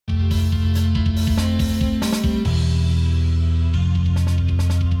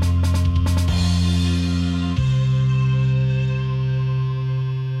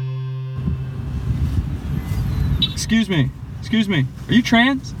Excuse me. Are you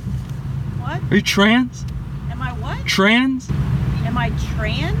trans? What? Are you trans? Am I what? Trans? Am I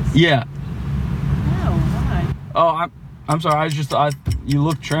trans? Yeah. No, why? Oh, I'm sorry. You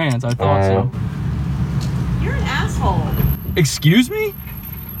look trans. I thought so. You're an asshole. Excuse me?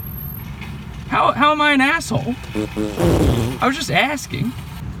 How am I an asshole? I was just asking.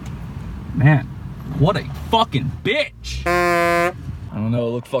 Man, what a fucking bitch. I don't know,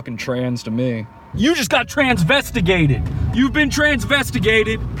 it looked fucking trans to me. You just got transvestigated. You've been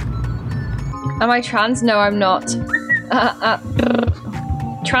transvestigated. Am I trans? No, I'm not.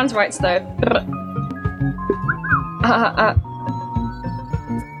 Trans rights though.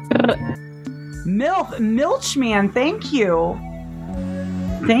 Milchman, thank you.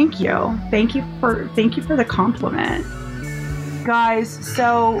 Thank you for the compliment. Guys,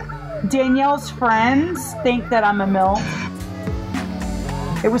 so Danielle's friends think that I'm a MILF.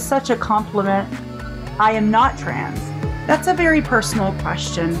 It was such a compliment. I am not trans. That's a very personal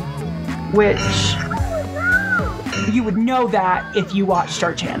question, which you would know that if you watched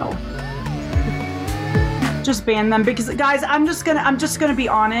our channel. Just ban them because, guys, I'm just gonna be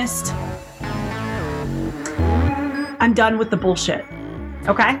honest. I'm done with the bullshit.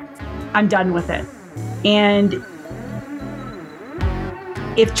 Okay? I'm done with it. And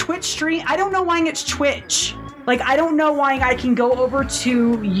if Twitch stream, I don't know why it's Twitch. Like, I don't know why I can go over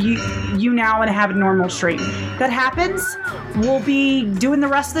to you now and have a normal stream. That happens, we'll be doing the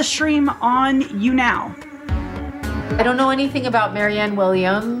rest of the stream on you now. I don't know anything about Marianne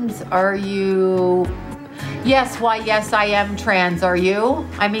Williams. Are you? Yes, why, yes, I am trans. Are you?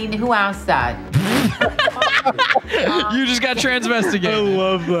 I mean, who asked that? You just got transvestigated. I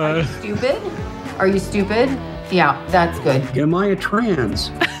love that. Are you stupid? Yeah, that's good. Am I a trans?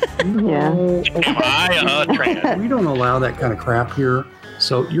 Yeah. Am I a trans? We don't allow that kind of crap here.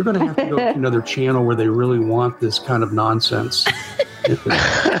 So you're going to have to go to another channel where they really want this kind of nonsense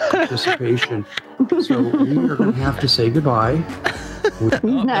participation. So we are going to have to say goodbye.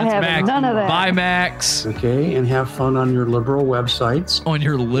 Not having none of that. Bye, Max. Okay, and have fun on your liberal websites. On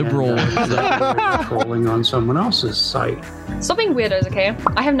your liberal website. Trolling on someone else's site. Stop being weirdos, okay?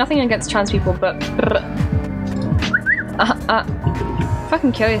 I have nothing against trans people, but...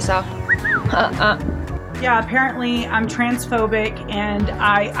 Fucking kill yourself. Yeah, apparently I'm transphobic and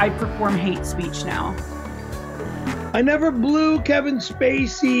I perform hate speech now. I never blew Kevin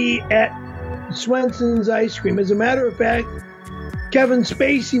Spacey at Swenson's ice cream. As a matter of fact, Kevin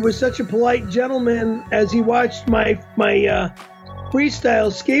Spacey was such a polite gentleman as he watched my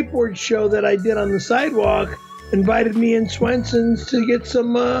freestyle skateboard show that I did on the sidewalk, invited me in Swenson's to get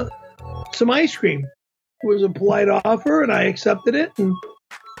some ice cream. It was a polite offer, and I accepted it. And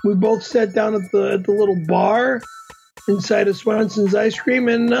we both sat down at the little bar inside of Swenson's ice cream,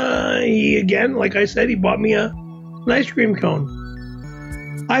 and he, again, like I said, he bought me an ice cream cone.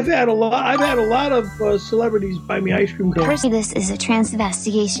 I've had a lot of celebrities buy me ice cream cones. Percy, this is a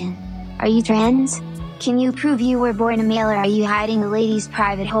transvestigation. Are you trans? Can you prove you were born a male, or are you hiding the lady's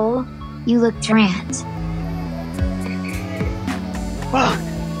private hole? You look trans. Fuck.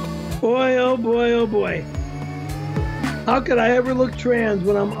 Boy, oh boy, oh boy. How could I ever look trans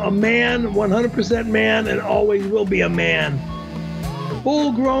when I'm a man, 100% man, and always will be a man?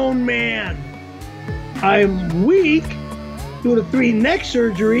 Full-grown man. I'm weak due to 3 neck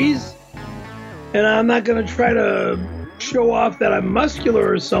surgeries, and I'm not going to try to show off that I'm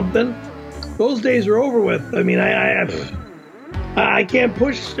muscular or something. Those days are over with. I mean, I can't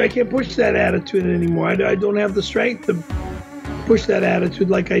push that attitude anymore. I don't have the strength to push that attitude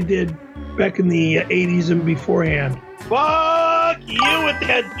like I did back in the 80s and beforehand. Fuck you with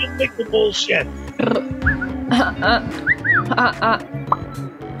that political bullshit.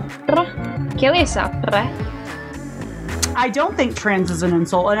 Kill yourself, I don't think trans is an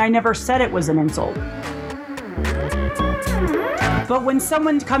insult, and I never said it was an insult. But when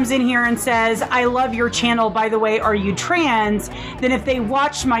someone comes in here and says, I love your channel, by the way, are you trans? Then if they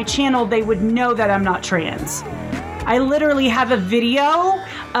watched my channel, they would know that I'm not trans. I literally have a video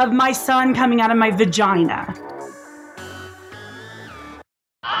of my son coming out of my vagina.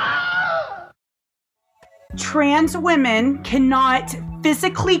 Trans women cannot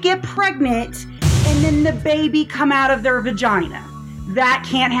physically get pregnant and then the baby come out of their vagina. That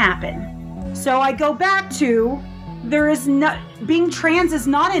can't happen. So I go back to, being trans is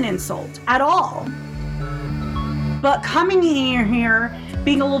not an insult at all. But coming here,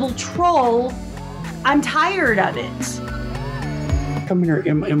 being a little troll, I'm tired of it. Come here,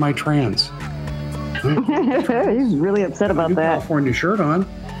 am I trans? He's really upset about that. California shirt on.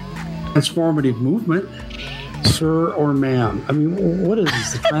 Transformative movement. Sir or ma'am? I mean, what is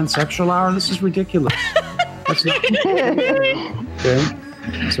this, the transsexual hour? This is ridiculous. That's not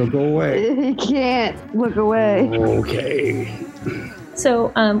okay. So go away. He can't look away. Okay.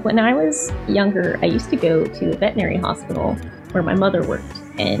 So, when I was younger, I used to go to a veterinary hospital where my mother worked.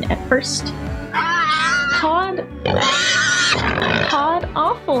 And at first, Todd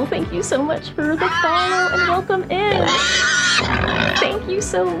Awful, thank you so much for the follow and welcome in. Thank you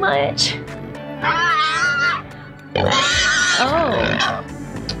so much. Oh.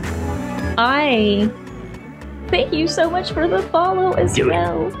 Thank you so much for the follow as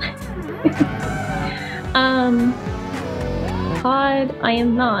well. Todd, I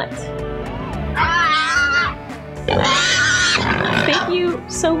am not. Thank you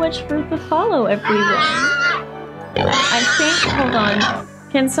so much for the follow, everyone. I think, hold on.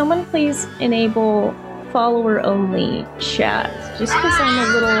 Can someone please enable follower only chat? Just because I'm a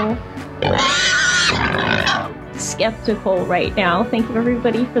little skeptical right now. Thank you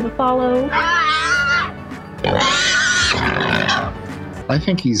everybody for the follow. I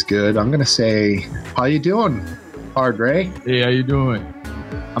think he's good. I'm gonna say, how you doing, Hard Ray? Hey, how you doing?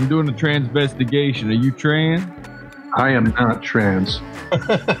 I'm doing a transvestigation. Are you trans? I am not trans.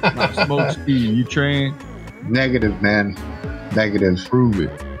 Not Smoke Steve, you trans? Negative, man. Negative. Prove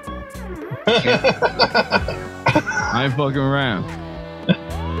it. I ain't fucking around.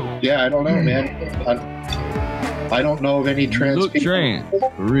 Yeah, I don't know, man. I don't know of any trans You look people. trans,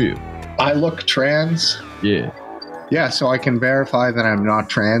 for real. I look trans? Yeah. Yeah, so I can verify that I'm not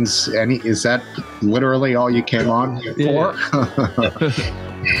trans. Is that literally all you came on for?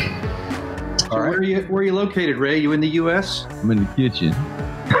 All right. Where are you located, Ray? You in the U.S.? I'm in the kitchen.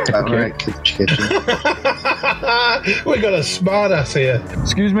 All right, kitchen. We're gonna spot us here.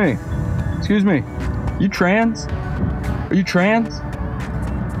 Excuse me. You trans? Are you trans?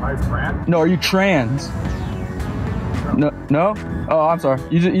 I'm trans? No, are you trans? No? Oh, I'm sorry.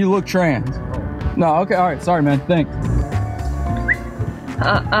 You look trans. No, okay, all right. Sorry, man. Thanks.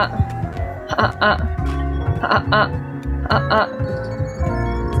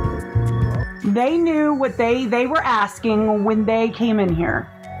 They knew what they were asking when they came in here.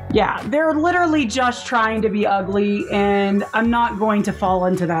 Yeah, they're literally just trying to be ugly, and I'm not going to fall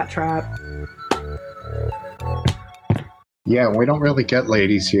into that trap. Yeah, we don't really get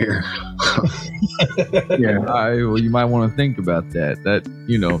ladies here. Yeah. Well, you might want to think about that.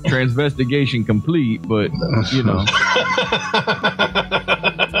 Transvestigation complete, but, I'm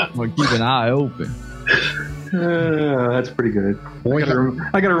going to keep an eye open. That's pretty good.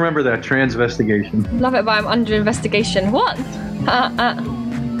 I gotta remember that transvestigation. Love it, but I'm under investigation. What?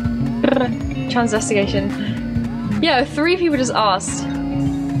 Transvestigation. Yeah, 3 people just asked.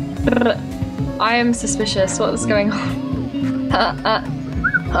 I am suspicious. What's going on?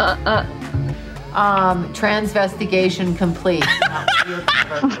 Transvestigation complete.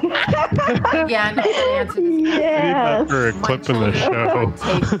 Again, I can answer this. Yes. For a clip in the show.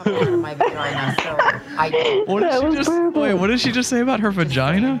 What did she just say about her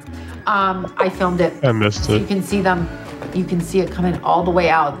vagina? I filmed it. I missed it. You can see them. You can see it coming all the way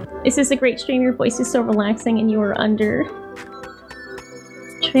out. This is a great stream. Your voice is so relaxing, and you are under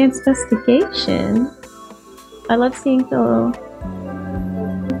transvestigation. I love seeing the.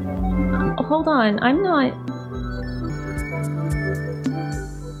 Hold on, I'm not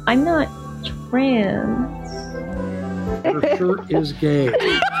trans. Your shirt is gay.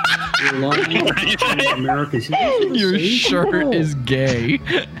 You're lying to Americans. Your shirt is gay.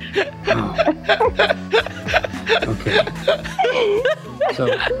 Oh. Okay. So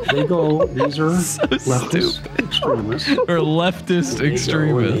these are leftist extremists. Or leftist They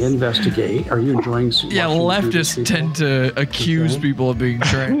extremists. investigate. Are you enjoying Yeah, watching through leftists these tend to accuse people of being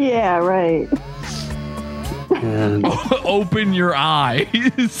trans. Yeah, right. And Open your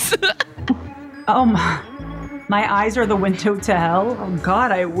eyes. Oh my eyes are the window to hell? Oh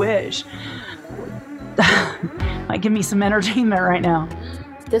God, I wish. Might give me some entertainment right now.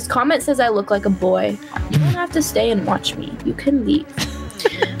 This comment says I look like a boy. You don't have to stay and watch me. You can leave.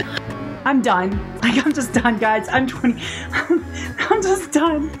 I'm done. I'm just done, guys. I'm 20. I'm just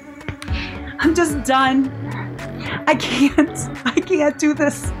done. I'm just done. I can't do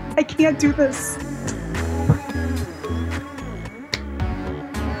this. I can't do this.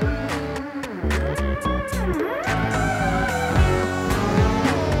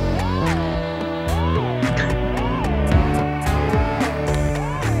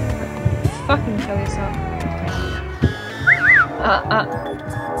 Fucking kill yourself.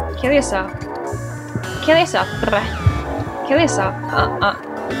 Kill yourself. Kill yourself. Kill yourself.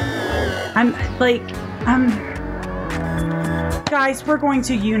 Guys, we're going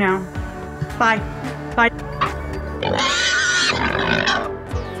to you now. Bye.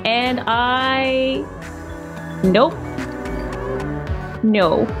 And I Nope.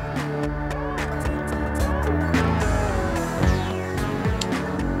 No.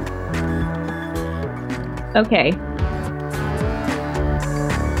 Okay.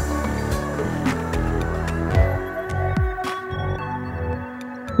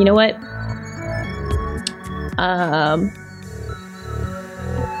 You know what?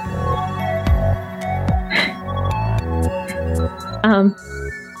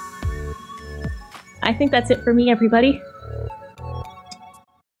 I think that's it for me, everybody.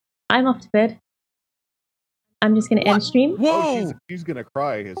 I'm off to bed. I'm just gonna end stream. Whoa! She's gonna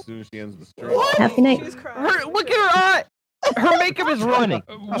cry as soon as she ends the stream. Have a good night. Look at her eye. Her makeup is running.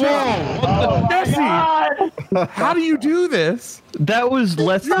 Whoa! Jesse! How do you do this? That was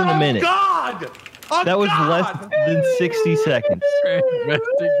less than a minute. God! Oh, That was God! less than 60 seconds.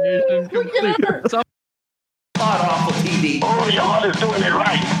 Investigation complete. Pod Awful TV. Oh, y'all is doing it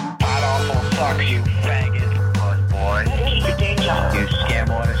right. Pod Awful sucks, you faggot. Boy. You scam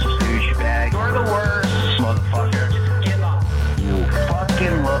artist, douchebag. You're the worst, motherfucker. You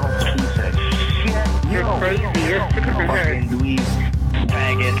fucking little piece of shit. You're crazy. You're fucking dweeb.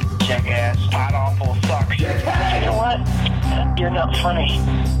 Faggot. Jackass. Pod Awful sucks. You know what? You're not funny.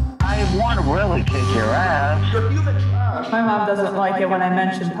 I want to really kick your ass. My mom doesn't like it when I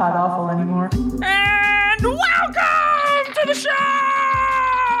mention Pod Awful anymore. And welcome to the show!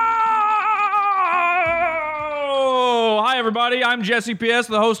 Hi, everybody. I'm Jesse P.S.,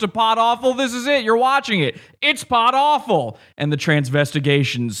 the host of Pod Awful. This is it. You're watching it. It's Pod Awful. And the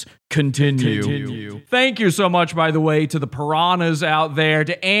transvestigations continue. Thank you so much, by the way, to the piranhas out there,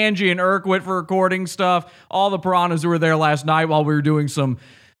 to Angie and Urquit for recording stuff, all the piranhas who were there last night while we were doing some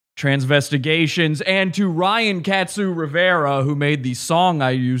transvestigations, and to Ryan Katsu Rivera, who made the song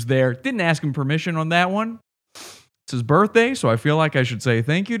I used there. Didn't ask him permission on that one. It's his birthday, so I feel like I should say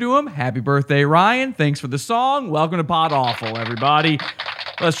thank you to him. Happy birthday, Ryan. Thanks for the song. Welcome to Pod Awful, everybody.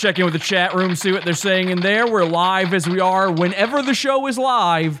 Let's check in with the chat room, see what they're saying in there. We're live as we are whenever the show is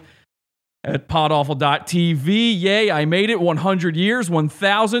live at podawful.tv. Yay, I made it. 100 years,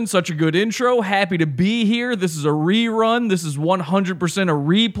 1,000. Such a good intro. Happy to be here. This is a rerun. This is 100% a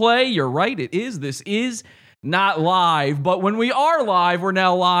replay. You're right, it is. This is not live. But when we are live, we're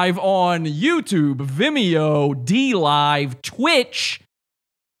now live on YouTube, Vimeo, DLive, Twitch,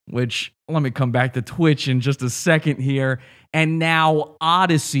 which, let me come back to Twitch in just a second here, and now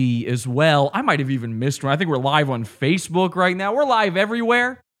Odyssey as well. I might have even missed one. I think we're live on Facebook right now. We're live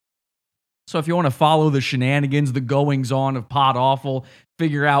everywhere. So if you want to follow the shenanigans, the goings-on of Pod Awful,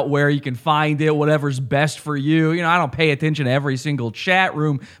 figure out where you can find it, whatever's best for you. You know, I don't pay attention to every single chat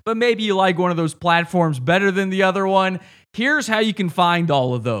room, but maybe you like one of those platforms better than the other one. Here's how you can find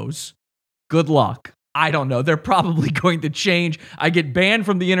all of those. Good luck. I don't know. They're probably going to change. I get banned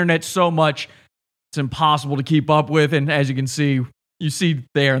from the internet so much, it's impossible to keep up with. And as you can see, you see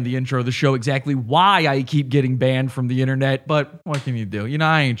there in the intro of the show exactly why I keep getting banned from the internet. But what can you do? You know,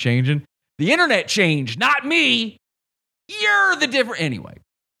 I ain't changing. The internet changed, not me. You're the different. Anyway,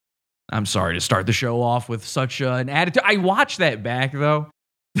 I'm sorry to start the show off with such an attitude. I watched that back, though.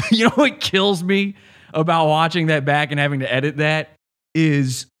 You know what kills me about watching that back and having to edit that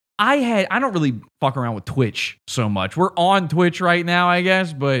is I don't really fuck around with Twitch so much. We're on Twitch right now, I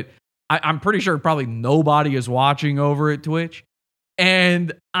guess, but I'm pretty sure probably nobody is watching over at Twitch.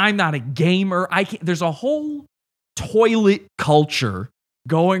 And I'm not a gamer. There's a whole toilet culture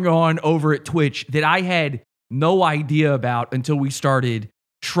going on over at Twitch that I had no idea about until we started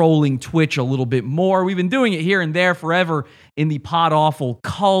trolling Twitch a little bit more. We've been doing it here and there forever in the Pod Awful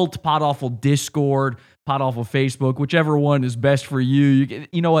cult, Pod Awful Discord, Pod Awful Facebook, whichever one is best for you.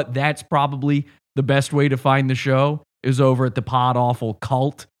 You know what? That's probably the best way to find the show is over at the Pod Awful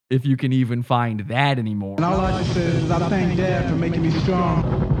cult, if you can even find that anymore. And all I just said is I thank Dad for making me strong.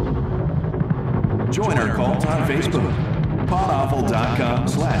 Join our cult on Facebook.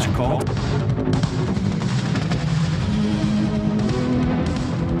 podawful.com/cult.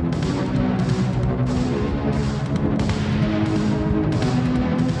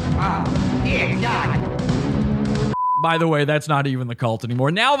 By the way, that's not even the cult anymore.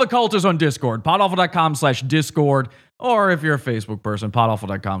 Now the cult is on Discord, podawful.com/Discord, or if you're a Facebook person,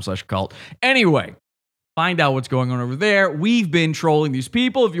 podawful.com/cult. Anyway, find out what's going on over there. We've been trolling these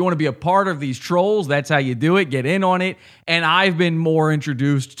people. If you want to be a part of these trolls, that's how you do it. Get in on it. And I've been more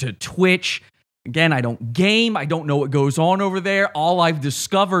introduced to Twitch. Again, I don't game. I don't know what goes on over there. All I've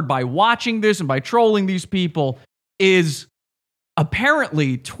discovered by watching this and by trolling these people is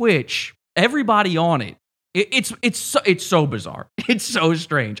apparently Twitch, everybody on it, it's so bizarre. It's so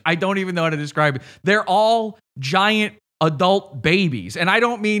strange. I don't even know how to describe it. They're all giant adult babies. And I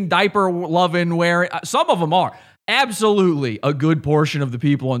don't mean diaper loving wearing. Some of them are. Absolutely, a good portion of the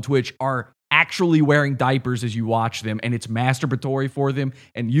people on Twitch are actually wearing diapers as you watch them, and it's masturbatory for them,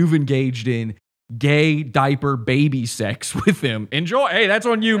 and you've engaged in gay diaper baby sex with them. Enjoy. Hey, that's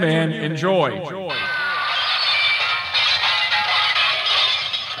on you, man. Enjoy.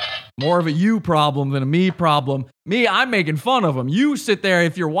 More of a you problem than a me problem. Me, I'm making fun of them. You sit there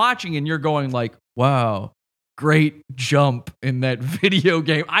if you're watching and you're going like, wow, great jump in that video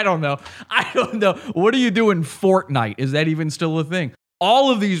game. I don't know. What do you do in Fortnite? Is that even still a thing?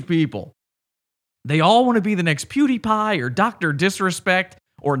 All of these people, they all want to be the next PewDiePie or Dr. Disrespect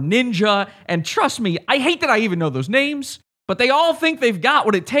or Ninja. And trust me, I hate that I even know those names, but they all think they've got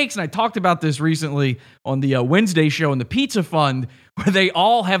what it takes. And I talked about this recently on the Wednesday show in the Pizza Fund, where they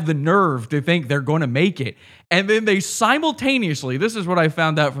all have the nerve to think they're going to make it. And then they simultaneously, this is what I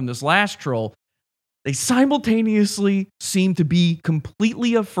found out from this last troll, they simultaneously seem to be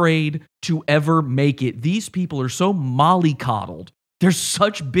completely afraid to ever make it. These people are so mollycoddled. They're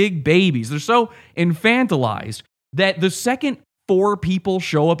such big babies. They're so infantilized that the second 4 people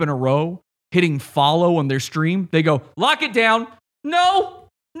show up in a row hitting follow on their stream, they go, lock it down. No,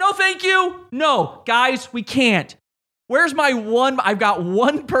 thank you. No, guys, we can't. Where's my one? I've got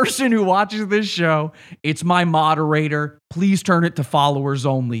one person who watches this show. It's my moderator. Please turn it to followers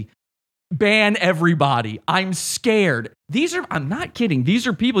only. Ban everybody. I'm scared. I'm not kidding. These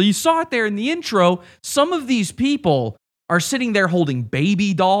are people. You saw it there in the intro. Some of these people are sitting there holding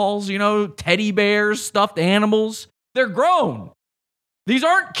baby dolls, teddy bears, stuffed animals. They're grown. These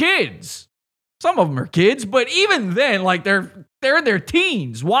aren't kids. Some of them are kids, but even then, like they're in their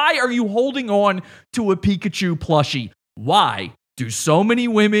teens. Why are you holding on to a Pikachu plushie? Why do so many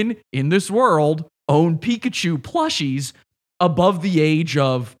women in this world own Pikachu plushies above the age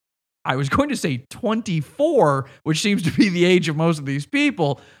of, I was going to say 24, which seems to be the age of most of these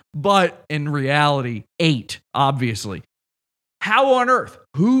people, but in reality, 8, obviously. How on earth?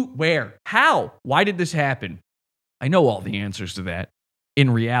 Who? Where? How? Why did this happen? I know all the answers to that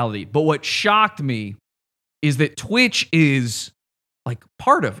in reality, but what shocked me is that Twitch is like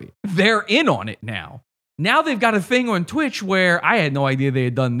part of it. They're in on it now. Now they've got a thing on Twitch where I had no idea they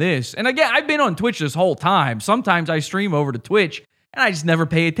had done this. And again, I've been on Twitch this whole time. Sometimes I stream over to Twitch and I just never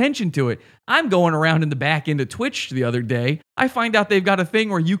pay attention to it. I'm going around in the back end of Twitch the other day. I find out they've got a thing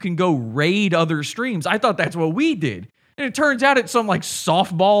where you can go raid other streams. I thought that's what we did. And it turns out it's some like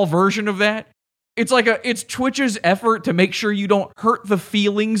softball version of that. It's Twitch's effort to make sure you don't hurt the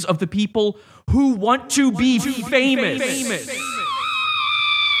feelings of the people who want to be famous.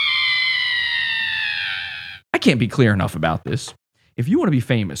 I can't be clear enough about this. If you want to be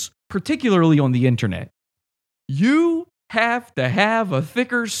famous, particularly on the internet, you have to have a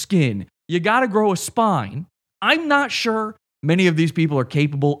thicker skin. You got to grow a spine. I'm not sure many of these people are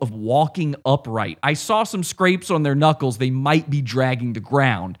capable of walking upright. I saw some scrapes on their knuckles. They might be dragging the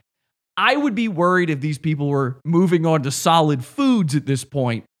ground. I would be worried if these people were moving on to solid foods at this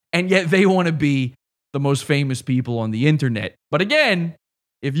point, and yet they want to be the most famous people on the internet. But again,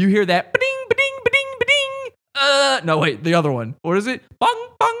 if you hear that ba-ding, ba-ding, ba-ding, ba-ding, no, wait, the other one. What is it? Bong,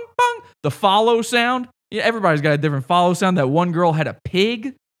 bong, bong. The follow sound. Yeah, everybody's got a different follow sound. That one girl had a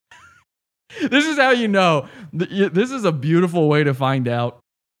pig. This is how you know. This is a beautiful way to find out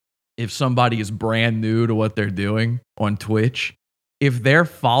if somebody is brand new to what they're doing on Twitch. If their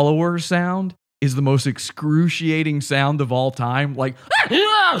follower sound is the most excruciating sound of all time, like,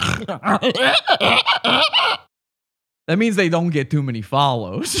 that means they don't get too many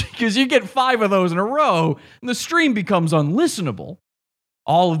follows, because you get 5 of those in a row and the stream becomes unlistenable.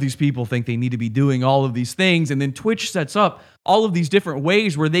 All of these people think they need to be doing all of these things, and then Twitch sets up all of these different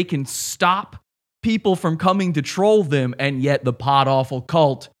ways where they can stop people from coming to troll them, and yet the pod awful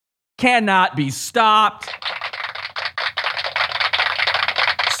cult cannot be stopped.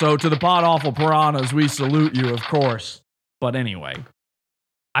 So to the pod awful piranhas, we salute you, of course. But anyway,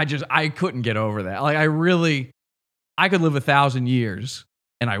 I couldn't get over that. Like, I could live 1,000 years,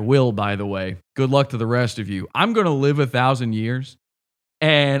 and I will, by the way. Good luck to the rest of you. I'm going to live 1,000 years,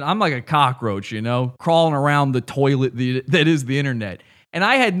 and I'm like a cockroach, crawling around the toilet that is the internet. And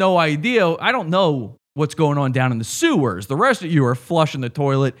I had no idea. I don't know what's going on down in the sewers. The rest of you are flushing the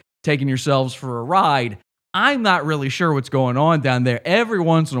toilet, taking yourselves for a ride. I'm not really sure what's going on down there. Every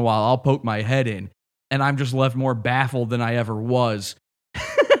once in a while, I'll poke my head in, and I'm just left more baffled than I ever was.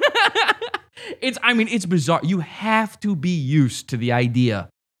 It's bizarre. You have to be used to the idea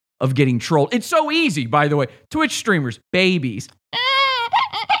of getting trolled. It's so easy, by the way. Twitch streamers, babies.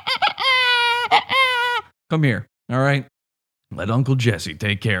 Come here, all right? Let Uncle Jesse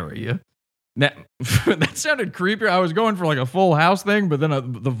take care of you. That, that sounded creepier. I was going for like a Full House thing, but then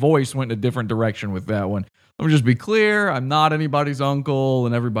the voice went in a different direction with that one. Let me just be clear. I'm not anybody's uncle,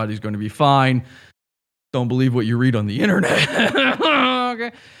 and everybody's going to be fine. Don't believe what you read on the internet.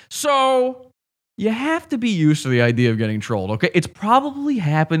 Okay. So you have to be used to the idea of getting trolled, okay? It's probably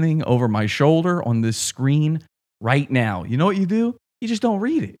happening over my shoulder on this screen right now. You know what you do? You just don't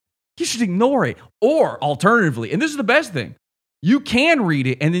read it. You should ignore it. Or alternatively, and this is the best thing, you can read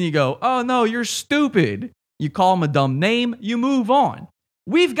it and then you go, oh no, you're stupid. You call them a dumb name, you move on.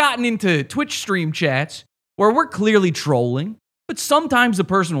 We've gotten into Twitch stream chats where we're clearly trolling, but sometimes the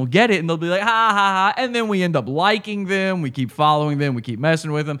person will get it and they'll be like, ha ha ha, and then we end up liking them, we keep following them, we keep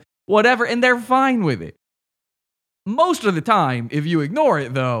messing with them, whatever, and they're fine with it. Most of the time, if you ignore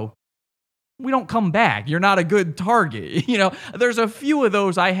it though, we don't come back. You're not a good target. You know, there's a few of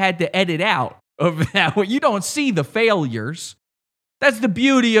those I had to edit out of that. You don't see the failures. That's the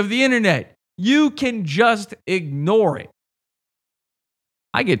beauty of the internet. You can just ignore it.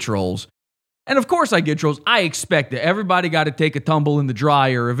 I get trolls. And of course I get trolls. I expect it. Everybody got to take a tumble in the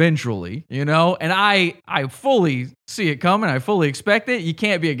dryer eventually, you know? And I fully see it coming. I fully expect it. You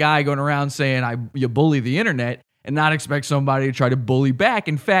can't be a guy going around saying you bully the internet and not expect somebody to try to bully back.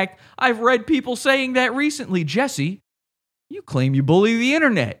 In fact, I've read people saying that recently. Jesse, you claim you bully the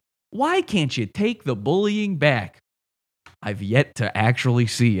internet. Why can't you take the bullying back? I've yet to actually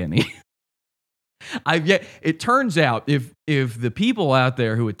see any. It turns out if the people out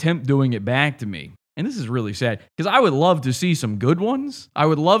there who attempt doing it back to me, and this is really sad, because I would love to see some good ones. I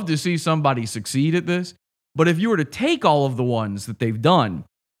would love to see somebody succeed at this. But if you were to take all of the ones that they've done,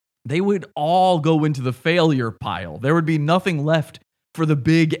 they would all go into the failure pile. There would be nothing left for the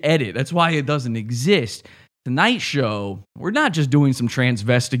big edit. That's why it doesn't exist. Tonight's show, we're not just doing some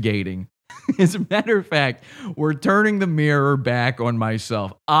transvestigating. As a matter of fact, we're turning the mirror back on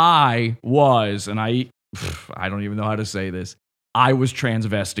myself. I was, and I don't even know how to say this, I was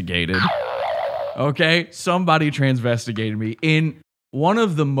transvestigated. Okay? Somebody transvestigated me in one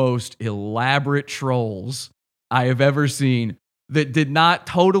of the most elaborate trolls I have ever seen that did not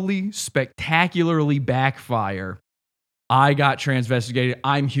totally spectacularly backfire. I got transvestigated.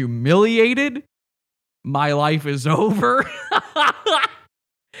 I'm humiliated. My life is over.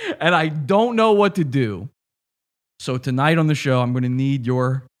 And I don't know what to do. So tonight on the show, I'm going to need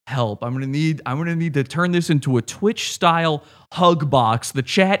your help. I'm going to need to turn this into a Twitch style hug box. The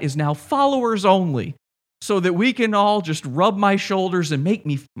chat is now followers only, so that we can all just rub my shoulders and make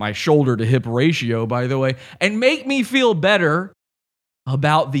me, my shoulder to hip ratio, by the way, and make me feel better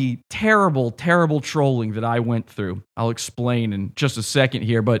about the terrible, terrible trolling that I went through. I'll explain in just a second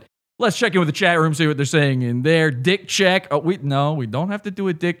here, but let's check in with the chat room, see what they're saying in there. Dick check. Oh, we don't have to do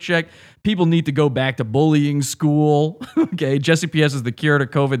a dick check. People need to go back to bullying school. Okay, Jesse PS is the cure to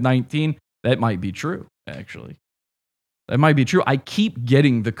COVID-19. That might be true, actually. That might be true. I keep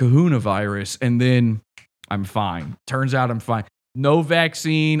getting the kahuna virus, and then I'm fine. Turns out I'm fine. No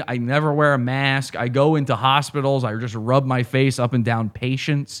vaccine. I never wear a mask. I go into hospitals. I just rub my face up and down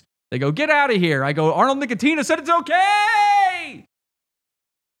patients. They go, get out of here. I go, Arnold Nicotina said it's okay.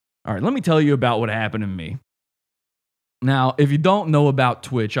 All right, let me tell you about what happened to me. Now, if you don't know about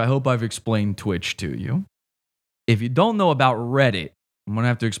Twitch, I hope I've explained Twitch to you. If you don't know about Reddit, I'm going to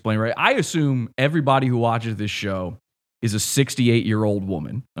have to explain Reddit. I assume everybody who watches this show is a 68-year-old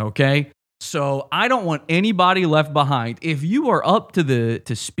woman, okay? So I don't want anybody left behind. If you are up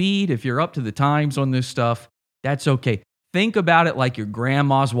to speed, if you're up to the times on this stuff, that's okay. Think about it like your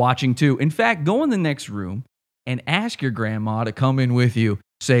grandma's watching too. In fact, go in the next room and ask your grandma to come in with you.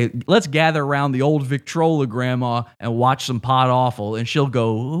 Say, let's gather around the old Victrola grandma and watch some Pod Awful. And she'll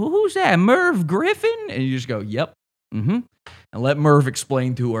go, who's that, Merv Griffin? And you just go, yep. And let Merv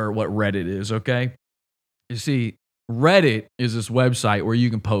explain to her what Reddit is, okay? You see, Reddit is this website where you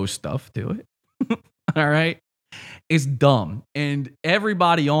can post stuff to it. All right? It's dumb. And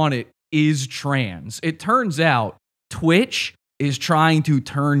everybody on it is trans. It turns out Twitch is trying to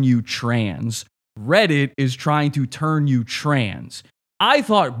turn you trans. Reddit is trying to turn you trans. I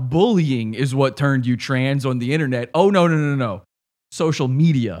thought bullying is what turned you trans on the internet. Oh, no. Social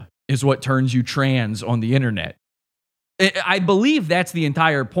media is what turns you trans on the internet. I believe that's the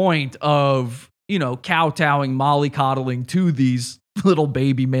entire point of, kowtowing, mollycoddling to these little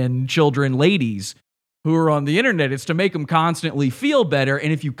baby men, children, ladies who are on the internet. It's to make them constantly feel better.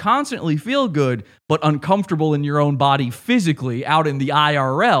 And if you constantly feel good, but uncomfortable in your own body physically out in the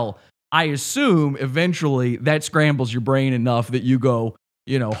IRL, I assume eventually that scrambles your brain enough that you go,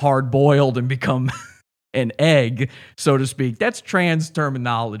 hard boiled and become an egg, so to speak. That's trans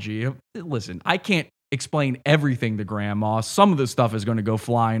terminology. Listen, I can't explain everything to grandma. Some of the stuff is going to go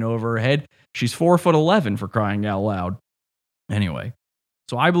flying over her head. She's 4'11" for crying out loud. Anyway,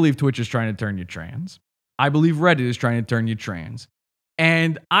 so I believe Twitch is trying to turn you trans. I believe Reddit is trying to turn you trans.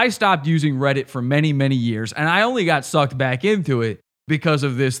 And I stopped using Reddit for many, many years, and I only got sucked back into it because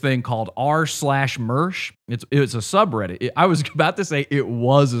of this thing called r/Mersh. It's a subreddit. I was about to say it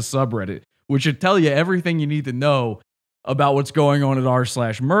was a subreddit, which should tell you everything you need to know about what's going on at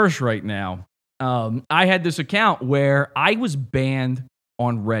r/Mersh right now. I had this account where I was banned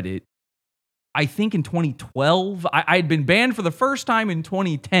on Reddit, I think in 2012. I had been banned for the first time in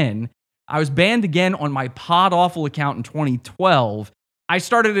 2010. I was banned again on my Pod Awful account in 2012. I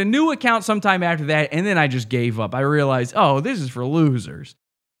started a new account sometime after that, and then I just gave up. I realized, oh, this is for losers.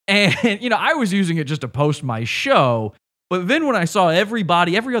 And, I was using it just to post my show. But then when I saw every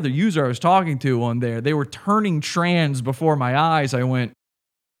other user I was talking to on there, they were turning trans before my eyes, I went,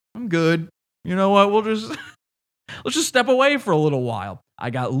 I'm good. You know what? Let's just step away for a little while. I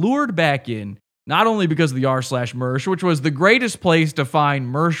got lured back in, not only because of the r/Mersh, which was the greatest place to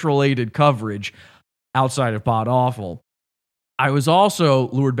find Mersh-related coverage outside of Pod Awful. I was also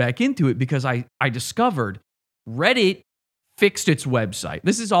lured back into it because I discovered Reddit fixed its website.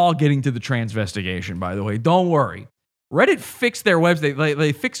 This is all getting to the transvestigation, by the way. Don't worry. Reddit fixed their website.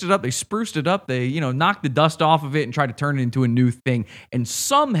 They fixed it up. They spruced it up. They, knocked the dust off of it and tried to turn it into a new thing. And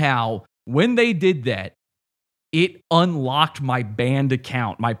somehow, when they did that, it unlocked my banned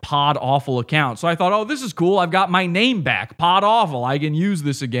account, my Pod Awful account. So I thought, oh, this is cool. I've got my name back, Pod Awful. I can use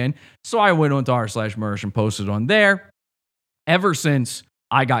this again. So I went on to r/Mersh and posted on there. Ever since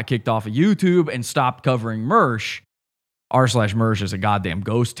I got kicked off of YouTube and stopped covering Mersh, r/Mersh is a goddamn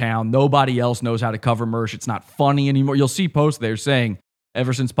ghost town. Nobody else knows how to cover Mersh. It's not funny anymore. You'll see posts there saying,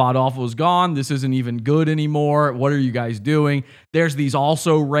 ever since Pod Awful is gone, this isn't even good anymore. What are you guys doing? There's these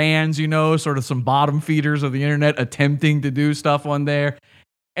also rans, sort of some bottom feeders of the internet attempting to do stuff on there.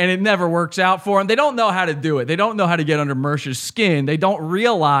 And it never works out for them. They don't know how to do it. They don't know how to get under Mersh's skin. They don't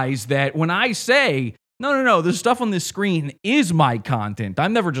realize that when I say, no, the stuff on this screen is my content.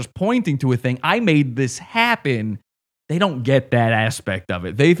 I'm never just pointing to a thing. I made this happen. They don't get that aspect of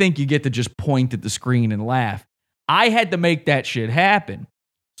it. They think you get to just point at the screen and laugh. I had to make that shit happen.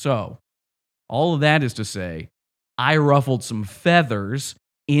 So, all of that is to say, I ruffled some feathers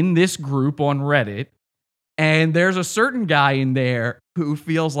in this group on Reddit, and there's a certain guy in there who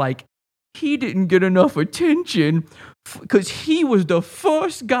feels like he didn't get enough attention because he was the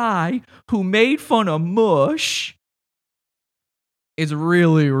first guy who made fun of mush. It's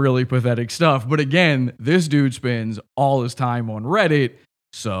really, really pathetic stuff. But again, this dude spends all his time on Reddit,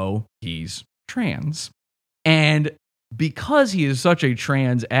 so he's trans. And because he is such a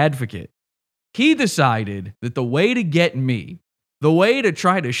trans advocate, he decided that the way to get me, the way to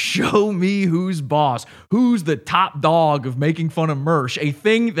try to show me who's boss, who's the top dog of making fun of Mersh, a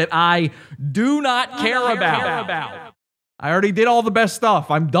thing that I do not care about. I already did all the best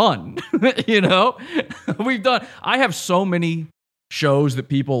stuff. I'm done. I have so many shows that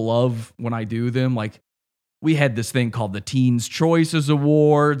people love when I do them. Like, we had this thing called the Teens Choices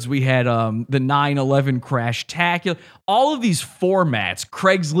Awards. We had the 9/11 Crash-tacular. All of these formats,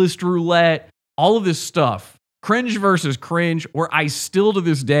 Craigslist Roulette, all of this stuff, cringe versus cringe, where I still to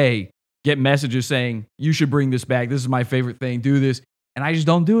this day get messages saying, you should bring this back. This is my favorite thing. Do this. And I just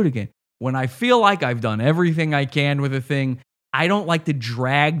don't do it again. When I feel like I've done everything I can with a thing, I don't like to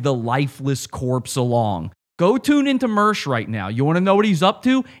drag the lifeless corpse along. Go tune into Mersh right now. You want to know what he's up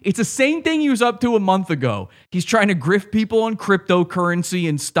to? It's the same thing he was up to a month ago. He's trying to grift people on cryptocurrency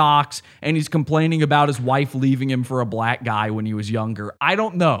and stocks, and he's complaining about his wife leaving him for a black guy when he was younger. I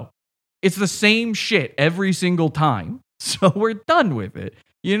don't know. It's the same shit every single time. So we're done with it.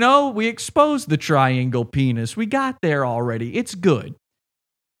 We exposed the triangle penis. We got there already. It's good.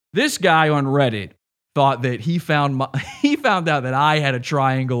 This guy on Reddit thought that he found out that I had a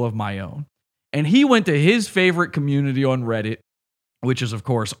triangle of my own. And he went to his favorite community on Reddit, which is, of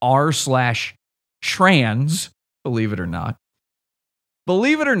course, r/trans, believe it or not.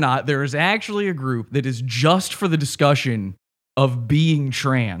 Believe it or not, there is actually a group that is just for the discussion of being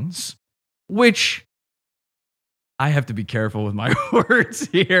trans, which I have to be careful with my words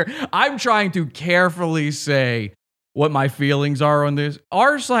here. I'm trying to carefully say what my feelings are on this.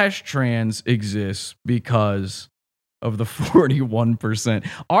 r/trans exists because of the 41%.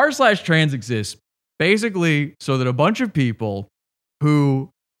 r/trans exists basically so that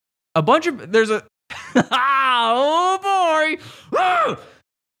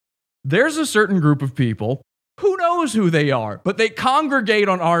there's a certain group of people who knows who they are, but they congregate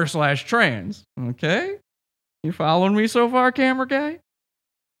on r/trans. Okay? You following me so far, camera guy?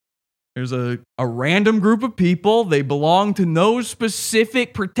 There's a random group of people. They belong to no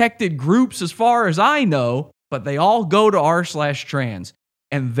specific protected groups as far as I know, but they all go to r/trans.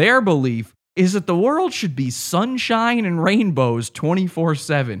 And their belief is that the world should be sunshine and rainbows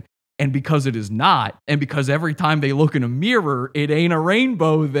 24/7. And because it is not, and because every time they look in a mirror, it ain't a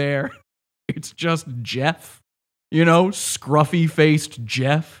rainbow there. It's just Jeff. You know, scruffy-faced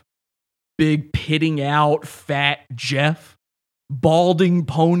Jeff. Big pitting out fat Jeff. Balding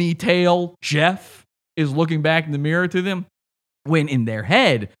ponytail Jeff is looking back in the mirror to them. When in their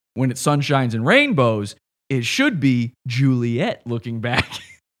head, when it's sunshines and rainbows, it should be Juliet looking back.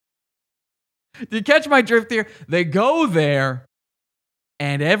 Do you catch my drift here? They go there,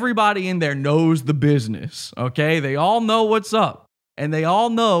 and everybody in there knows the business, okay? They all know what's up, and they all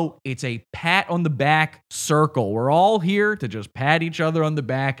know it's a pat on the back circle. We're all here to just pat each other on the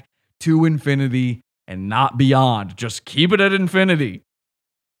back to infinity and not beyond. Just keep it at infinity.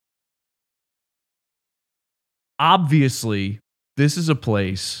 Obviously, this is a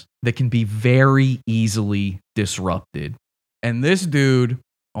place that can be very easily disrupted. And this dude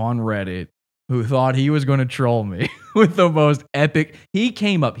on Reddit who thought he was going to troll me with the most epic,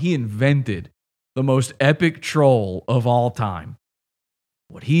 he invented the most epic troll of all time.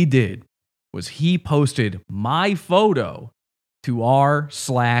 What he did was he posted my photo to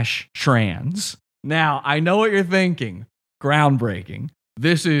r/trans. Now, I know what you're thinking. Groundbreaking.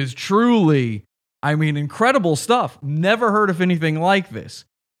 This is truly, incredible stuff. Never heard of anything like this.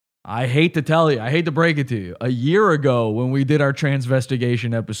 I hate to tell you, I hate to break it to you. A year ago, when we did our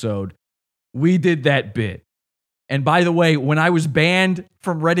TRANSvestigation episode, we did that bit. And by the way, when I was banned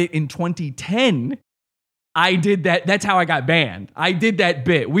from Reddit in 2010, I did that. That's how I got banned. I did that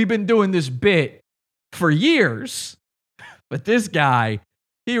bit. We've been doing this bit for years. But this guy,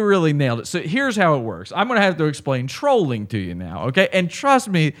 he really nailed it. So here's how it works. I'm going to have to explain trolling to you now, okay? And trust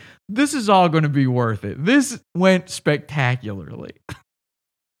me, this is all going to be worth it. This went spectacularly.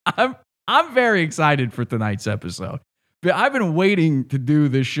 I'm very excited for tonight's episode. But I've been waiting to do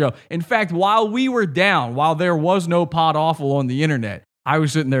this show. In fact, while we were down, while there was no Pod Awful on the internet, I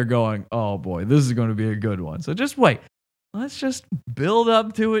was sitting there going, oh boy, this is going to be a good one. So just wait. Let's just build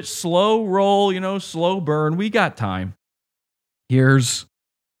up to it. Slow roll, slow burn. We got time. Here's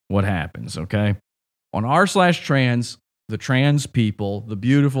what happens, okay? On r/trans, the trans people, the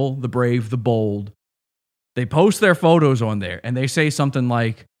beautiful, the brave, the bold, they post their photos on there and they say something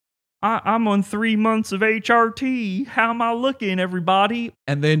like, I'm on 3 months of HRT. How am I looking, everybody?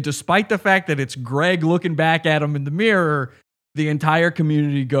 And then despite the fact that it's Greg looking back at him in the mirror, the entire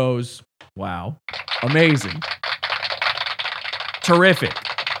community goes, wow, amazing, terrific.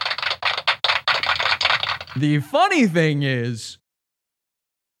 The funny thing is,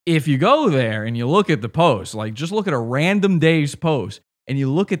 if you go there and you look at the post, like just look at a random day's post, and you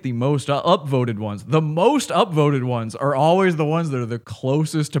look at the most upvoted ones, the most upvoted ones are always the ones that are the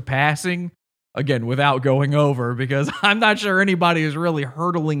closest to passing. Again, without going over, because I'm not sure anybody is really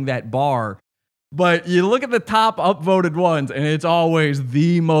hurdling that bar. But you look at the top upvoted ones, and it's always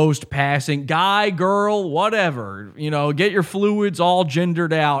the most passing. Guy, girl, whatever. Get your fluids all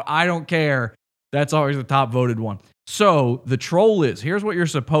gendered out. I don't care. That's always the top voted one. So the troll is, here's what you're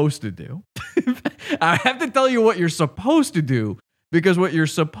supposed to do. I have to tell you what you're supposed to do, because what you're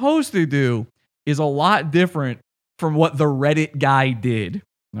supposed to do is a lot different from what the Reddit guy did.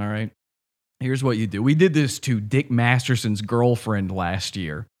 All right. Here's what you do. We did this to Dick Masterson's girlfriend last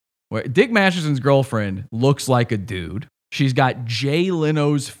year. Dick Masterson's girlfriend looks like a dude. She's got Jay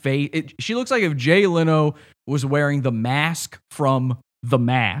Leno's face. She looks like if Jay Leno was wearing the mask from The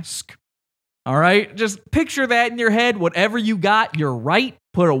Mask. All right? Just picture that in your head. Whatever you got, you're right.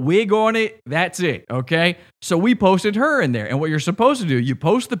 Put a wig on it. That's it. Okay? So we posted her in there. And what you're supposed to do, you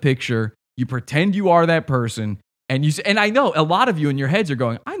post the picture, you pretend you are that person, and I know a lot of you in your heads are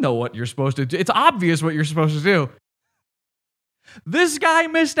going, I know what you're supposed to do. It's obvious what you're supposed to do. This guy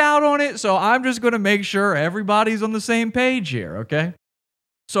missed out on it, so I'm just going to make sure everybody's on the same page here, okay?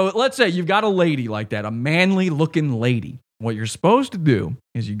 So let's say you've got a lady like that, a manly-looking lady. What you're supposed to do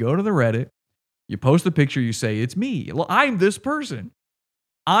is you go to the Reddit, you post the picture, you say, it's me. I'm this person.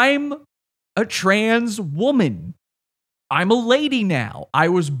 I'm a trans woman. I'm a lady now. I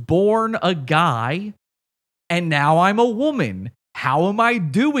was born a guy, and now I'm a woman. How am I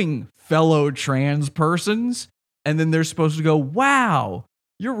doing, fellow trans persons? And then they're supposed to go, wow,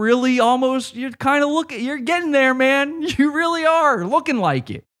 you're really you're kind of you're getting there, man. You really are looking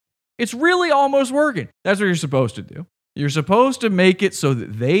like it. It's really almost working. That's what you're supposed to do. You're supposed to make it so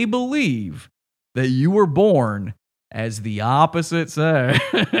that they believe that you were born as the opposite sex,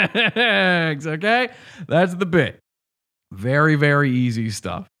 okay? That's the bit. Very, very easy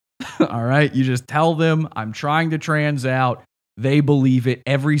stuff. All right. You just tell them I'm trying to trans out. They believe it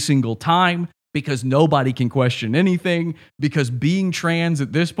every single time because nobody can question anything. Because being trans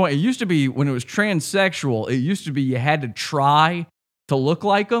at this point, it used to be when it was transsexual, it used to be you had to try to look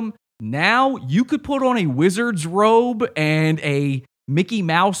like them. Now you could put on a wizard's robe and a Mickey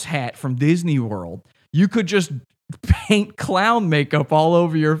Mouse hat from Disney World. You could just paint clown makeup all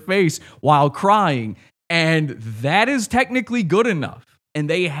over your face while crying. And that is technically good enough. And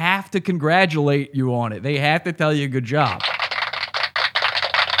they have to congratulate you on it. They have to tell you good job.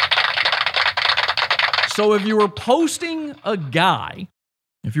 So if you were posting a guy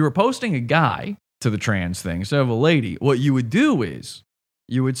to the trans thing instead of a lady, what you would do is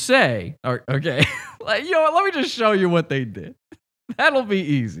you would say, okay, let me just show you what they did. That'll be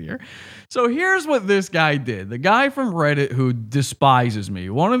easier. So here's what this guy did. The guy from Reddit who despises me,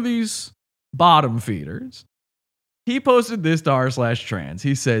 one of these bottom feeders, he posted this to r/trans.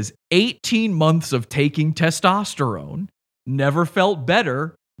 He says, 18 months of taking testosterone, never felt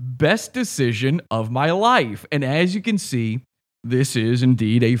better, best decision of my life. And as you can see, this is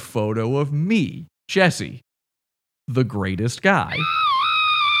indeed a photo of me, Jesse, the greatest guy.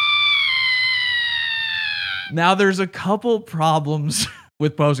 Now, there's a couple problems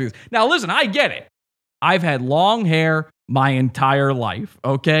with posting this. Now, listen, I get it. I've had long hair my entire life,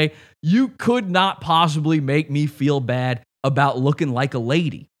 okay? You could not possibly make me feel bad about looking like a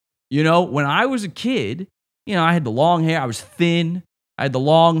lady. You know, when I was a kid, you know, I had the long hair. I was thin. I had the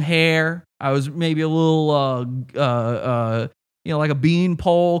long hair. I was maybe a little, like a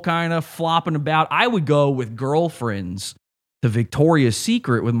beanpole kind of flopping about. I would go with girlfriends to Victoria's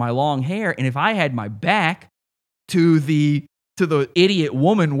Secret with my long hair. And if I had my back to the idiot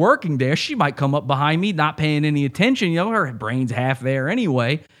woman working there, she might come up behind me, not paying any attention. You know, her brain's half there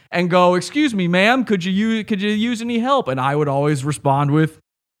anyway, and go, "Excuse me, ma'am, could you use any help?" And I would always respond with,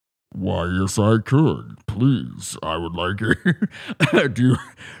 "Why, yes, I could. Please, I would like it. Do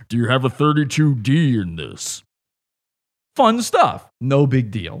you have a 32D in this?" Fun stuff. No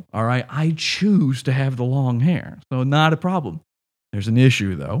big deal. All right. I choose to have the long hair, so not a problem. There's an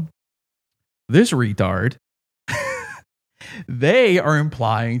issue, though. This retard, they are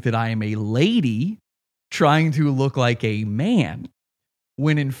implying that I am a lady trying to look like a man,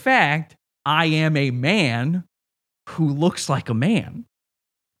 when in fact, I am a man who looks like a man.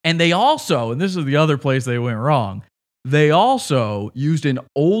 And they also, and this is the other place they went wrong, they also used an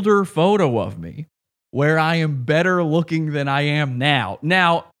older photo of me where I am better looking than I am now.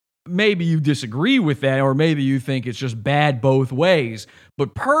 Now, maybe you disagree with that, or maybe you think it's just bad both ways.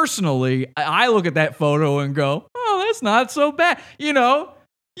 But personally, I look at that photo and go, "Oh, that's not so bad." You know,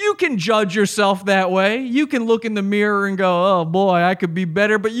 you can judge yourself that way. You can look in the mirror and go, "Oh boy, I could be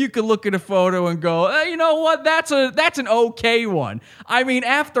better." But you can look at a photo and go, "You know what? That's an okay one." I mean,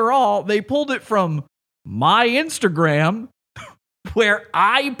 after all, they pulled it from my Instagram where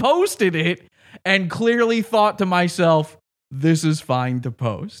I posted it and clearly thought to myself, this is fine to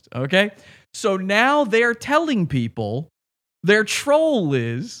post, okay? So now they're telling people, their troll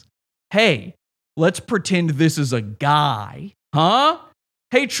is, "Hey, let's pretend this is a guy." Huh?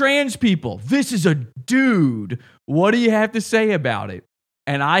 "Hey, trans people, this is a dude. What do you have to say about it?"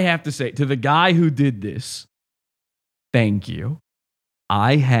 And I have to say to the guy who did this, thank you.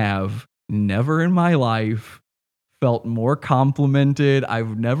 I have never in my life felt more complimented.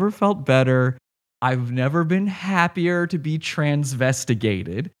 I've never felt better. I've never been happier to be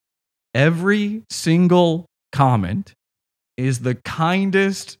transvestigated. Every single comment is the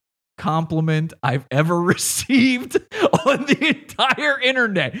kindest compliment I've ever received on the entire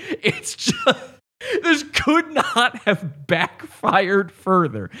internet. It's just, this could not have backfired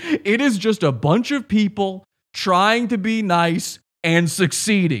further. It is just a bunch of people trying to be nice and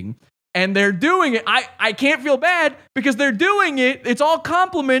succeeding. And they're doing it. I can't feel bad because they're doing it. It's all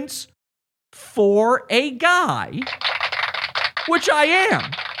compliments for a guy, which I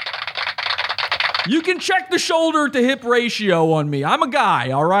am. You can check the shoulder to hip ratio on me. I'm a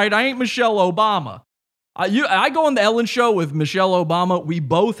guy, all right? I ain't Michelle Obama. I go on the Ellen show with Michelle Obama. We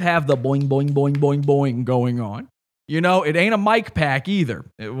both have the boing, boing, boing, boing, boing going on. You know, it ain't a mic pack either.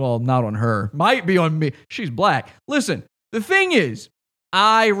 Well, not on her. Might be on me. She's black. Listen, the thing is,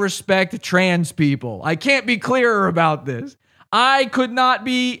 I respect trans people. I can't be clearer about this. I could not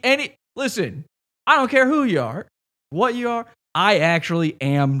be any... Listen, I don't care who you are, what you are. I actually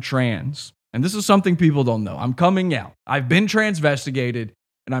am trans. And this is something people don't know. I'm coming out. I've been transvestigated,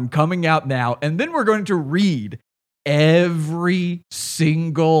 and I'm coming out now. And then we're going to read every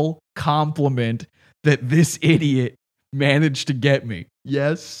single compliment that this idiot managed to get me.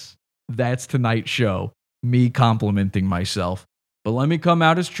 Yes, that's tonight's show. Me complimenting myself. But let me come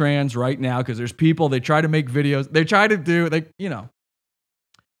out as trans right now because there's people, they try to make videos. They try to do, they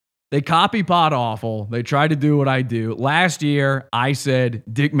copy Pod Awful. They try to do what I do. Last year, I said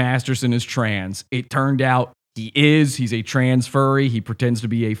Dick Masterson is trans. It turned out he is. He's a trans furry. He pretends to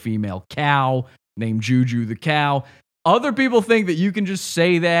be a female cow named Juju the cow. Other people think that you can just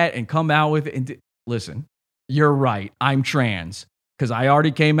say that and come out with it. And listen, you're right. I'm trans because I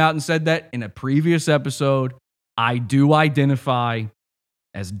already came out and said that in a previous episode. I do identify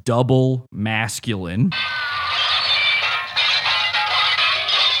as double masculine.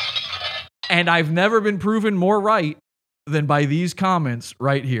 And I've never been proven more right than by these comments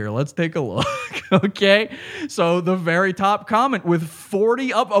right here. Let's take a look. Okay. So the very top comment with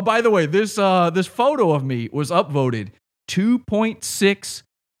 40 up. Oh, by the way, this photo of me was upvoted 2.6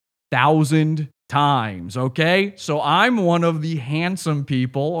 thousand times. Okay. So I'm one of the handsome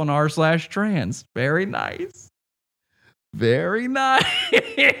people on r/trans. Very nice. Very nice.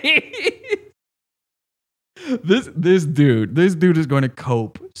 This dude is going to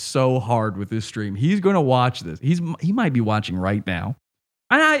cope so hard with this stream. He's going to watch this. He might be watching right now.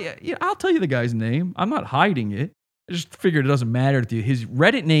 And I'll tell you the guy's name. I'm not hiding it. I just figured it doesn't matter to you. His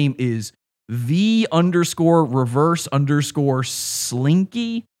Reddit name is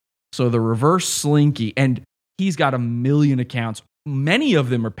the_reverse_slinky. So the reverse slinky. And he's got a million accounts. Many of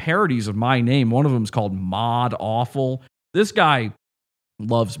them are parodies of my name. One of them is called Mod Awful. This guy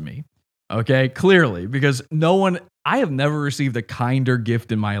loves me. Okay, clearly, because I have never received a kinder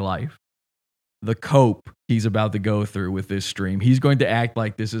gift in my life. The cope he's about to go through with this stream. He's going to act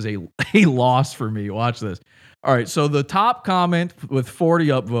like this is a loss for me. Watch this. All right, so the top comment with 40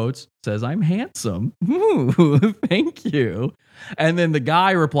 upvotes says, I'm handsome. Ooh, thank you. And then the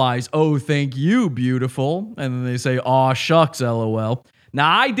guy replies, oh, thank you, beautiful. And then they say, aw, shucks, LOL.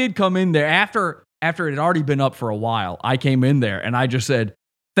 Now, I did come in there after it had already been up for a while. I came in there and I just said,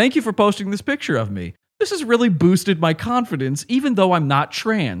 thank you for posting this picture of me. This has really boosted my confidence, even though I'm not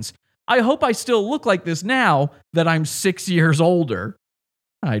trans. I hope I still look like this now that I'm 6 years older.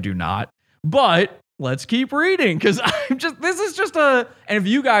 I do not. But let's keep reading because and if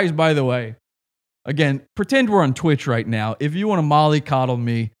you guys, by the way, again, pretend we're on Twitch right now. If you want to mollycoddle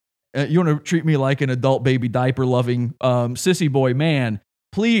me, you want to treat me like an adult baby diaper loving sissy boy man,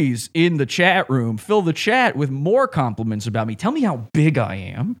 please, in the chat room, fill the chat with more compliments about me. Tell me how big I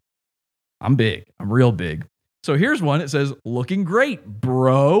am. I'm big. I'm real big. So here's one. It says, looking great,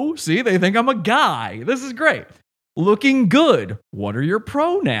 bro. See, they think I'm a guy. This is great. Looking good. What are your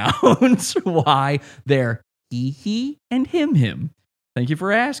pronouns? Why? They're he, and him. Thank you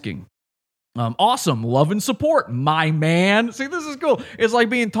for asking. Awesome. Love and support, my man. See, this is cool. It's like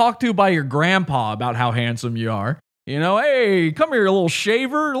being talked to by your grandpa about how handsome you are. You know, hey, come here, little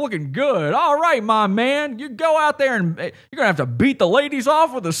shaver, looking good. All right, my man, you go out there and you're going to have to beat the ladies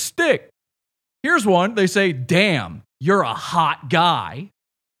off with a stick. Here's one. They say, damn, you're a hot guy.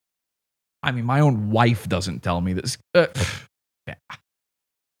 I mean, my own wife doesn't tell me this.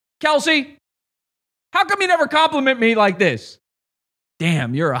 Kelsey, how come you never compliment me like this?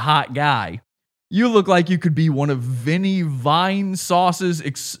 Damn, you're a hot guy. You look like you could be one of Vinny Vine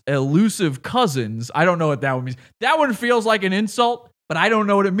Sauce's elusive cousins. I don't know what that one means. That one feels like an insult, but I don't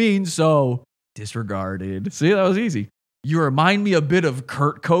know what it means, so disregarded. See, that was easy. You remind me a bit of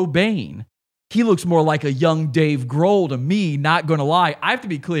Kurt Cobain. He looks more like a young Dave Grohl to me, not gonna lie. I have to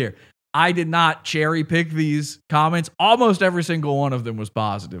be clear. I did not cherry pick these comments. Almost every single one of them was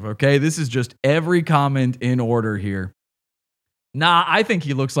positive, okay? This is just every comment in order here. Nah, I think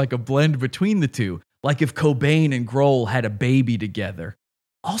he looks like a blend between the two. Like if Cobain and Grohl had a baby together.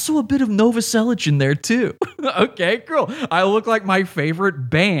 Also a bit of Novoselic in there too. Okay, cool. I look like my favorite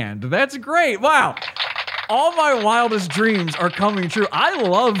band. That's great. Wow. All my wildest dreams are coming true. I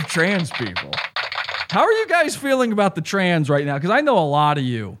love trans people. How are you guys feeling about the trans right now? Because I know a lot of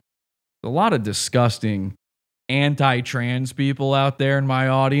you. A lot of disgusting anti-trans people out there in my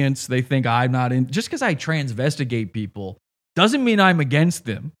audience. They think I'm not in. Just because I transvestigate people doesn't mean I'm against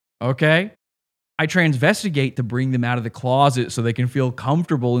them, okay? I transvestigate to bring them out of the closet so they can feel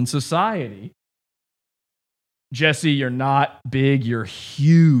comfortable in society. Jesse, you're not big, you're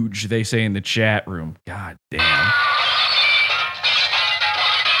huge, they say in the chat room. God damn.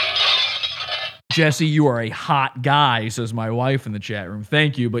 Jesse, you are a hot guy, says my wife in the chat room.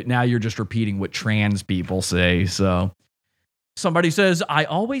 Thank you, but now you're just repeating what trans people say, so. Somebody says, I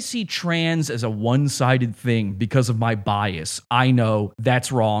always see trans as a one-sided thing because of my bias. I know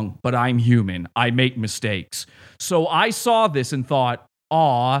that's wrong, but I'm human. I make mistakes. So I saw this and thought,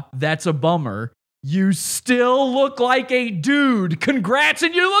 aw, that's a bummer. You still look like a dude. Congrats,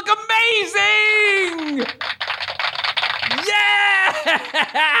 and you look amazing!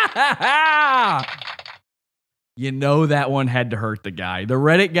 Yeah! You know that one had to hurt the guy. The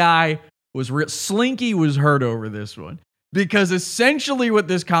Reddit guy was Slinky was hurt over this one. Because essentially what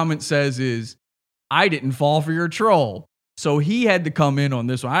this comment says is, I didn't fall for your troll. So he had to come in on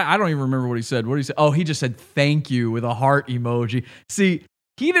this one. I don't even remember what he said. What did he say? Oh, he just said thank you with a heart emoji. See,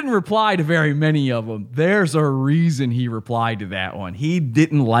 he didn't reply to very many of them. There's a reason he replied to that one. He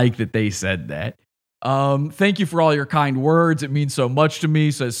didn't like that they said that. Thank you for all your kind words. It means so much to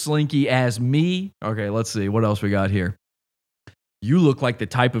me, says Slinky as me. Okay, let's see. What else we got here? You look like the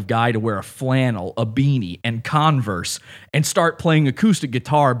type of guy to wear a flannel, a beanie, and Converse and start playing acoustic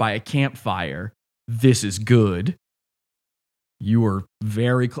guitar by a campfire. This is good. You were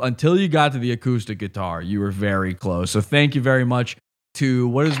very until you got to the acoustic guitar, you were very close. So thank you very much to,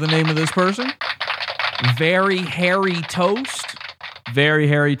 what is the name of this person? Very Hairy Toast. Very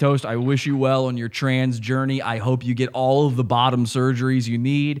Hairy Toast. I wish you well on your trans journey. I hope you get all of the bottom surgeries you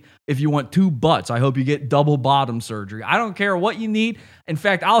need. If you want 2 butts, I hope you get double bottom surgery. I don't care what you need. In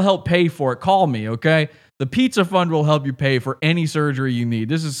fact, I'll help pay for it. Call me, okay? The Pizza Fund will help you pay for any surgery you need.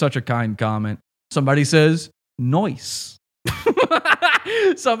 This is such a kind comment. Somebody says, nice.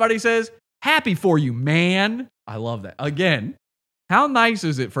 Somebody says, happy for you, man. I love that. Again, how nice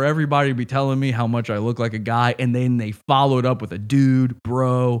is it for everybody to be telling me how much I look like a guy, and then they follow it up with a dude,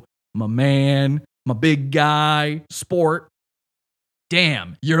 bro, my man, my big guy, sport.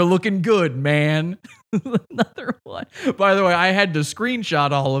 Damn, you're looking good, man. Another one. By the way, I had to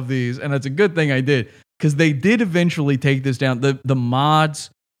screenshot all of these, and it's a good thing I did, because they did eventually take this down. The mods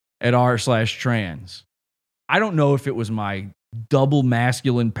at r/trans. I don't know if it was my double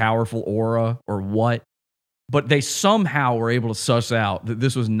masculine powerful aura or what, but they somehow were able to suss out that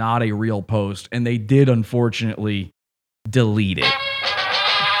this was not a real post, and they did unfortunately delete it.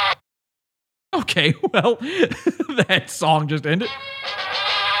 Okay, well, that song just ended.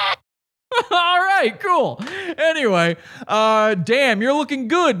 All right, cool. Anyway, damn, you're looking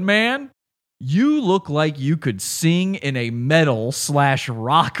good, man. You look like you could sing in a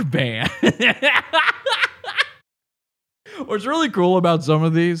metal/rock band. What's really cool about some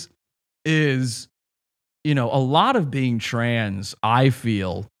of these is, you know, a lot of being trans, I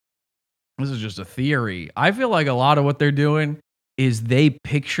feel, this is just a theory, I feel like a lot of what they're doing is they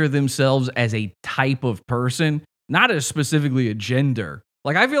picture themselves as a type of person, not as specifically a gender.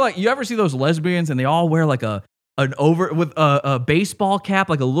 Like, I feel like, you ever see those lesbians and they all wear like an baseball cap,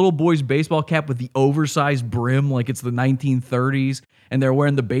 like a little boy's baseball cap with the oversized brim, like it's the 1930s, and they're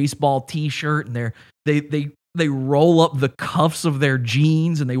wearing the baseball t-shirt, and they roll up the cuffs of their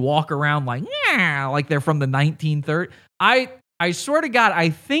jeans and they walk around like, yeah, like they're from the 1930s. I swear to God, I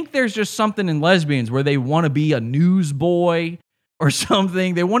think there's just something in lesbians where they want to be a newsboy or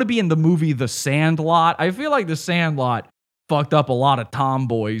something. They want to be in the movie The Sandlot. I feel like The Sandlot fucked up a lot of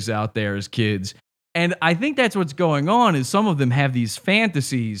tomboys out there as kids. And I think that's what's going on, is some of them have these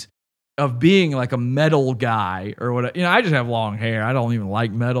fantasies of being like a metal guy or whatever. You know, I just have long hair. I don't even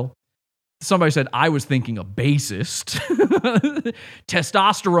like metal. Somebody said, I was thinking a bassist.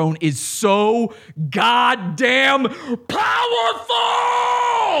 Testosterone is so goddamn powerful!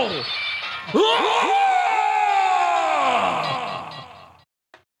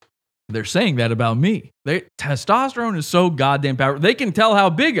 They're saying that about me. Testosterone is so goddamn powerful. They can tell how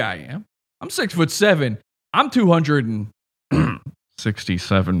big I am. I'm 6'7". I'm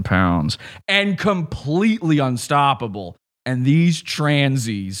 267 pounds and completely unstoppable. And these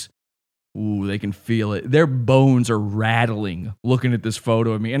transies, ooh, they can feel it. Their bones are rattling looking at this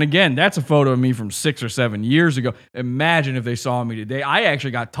photo of me. And again, that's a photo of me from 6 or 7 years ago. Imagine if they saw me today. I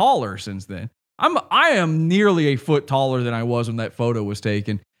actually got taller since then. I am nearly a foot taller than I was when that photo was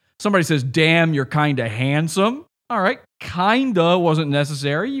taken. Somebody says, damn, you're kinda handsome. All right, kinda wasn't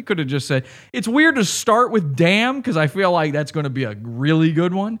necessary. You could have just said, it's weird to start with damn, because I feel like that's going to be a really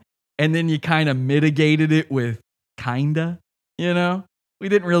good one. And then you kind of mitigated it with kinda, you know? We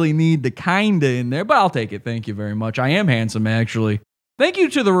didn't really need the kinda in there, but I'll take it. Thank you very much. I am handsome, actually. Thank you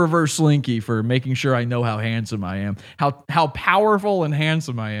to the reverse Slinky for making sure I know how handsome I am, how powerful and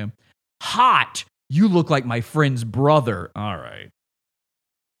handsome I am. Hot. You look like my friend's brother. All right.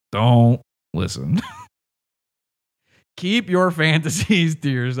 Don't listen. Keep your fantasies to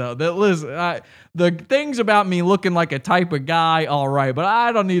yourself. The things about me looking like a type of guy, all right, but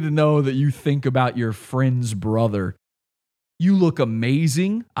I don't need to know that you think about your friend's brother. You look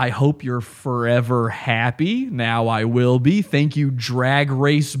amazing. I hope you're forever happy. Now I will be. Thank you, Drag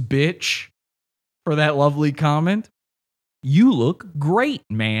Race Bitch, for that lovely comment. You look great,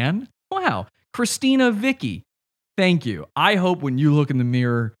 man. Wow. Christina Vicky, thank you. I hope when you look in the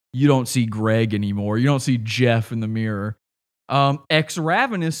mirror, you don't see Greg anymore. You don't see Jeff in the mirror. Ex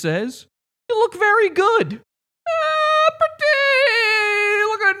Ravenous says, you look very good.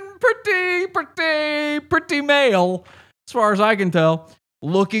 Pretty male, as far as I can tell.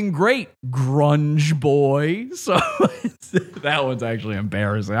 Looking great, grunge boy. So that one's actually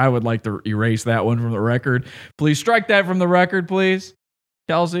embarrassing. I would like to erase that one from the record. Please strike that from the record, please.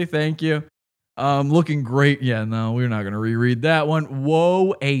 Kelsey, thank you. Looking great. Yeah, no, we're not going to reread that one.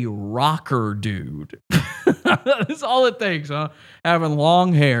 Whoa, a rocker dude. That's all it takes, huh? Having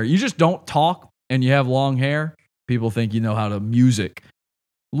long hair. You just don't talk and you have long hair. People think you know how to music.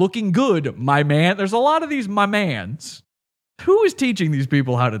 Looking good, my man. There's a lot of these my mans. Who is teaching these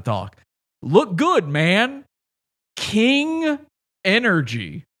people how to talk? Look good, man. King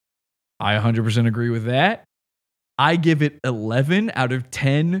energy. I 100% agree with that. I give it 11 out of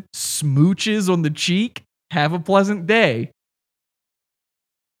 10 smooches on the cheek. Have a pleasant day.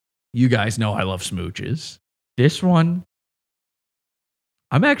 You guys know I love smooches. This one,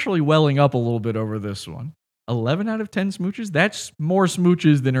 I'm actually welling up a little bit over this one. 11 out of 10 smooches? That's more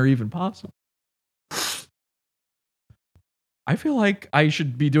smooches than are even possible. I feel like I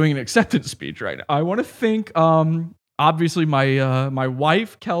should be doing an acceptance speech right now. I want to thank, obviously, my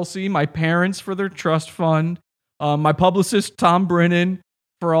wife, Kelsey, my parents for their trust fund, my publicist, Tom Brennan,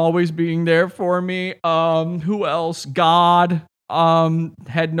 for always being there for me. Who else? God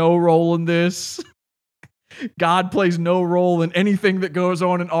had no role in this. God plays no role in anything that goes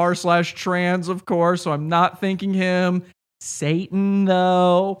on in r/trans, of course, so I'm not thanking him. Satan,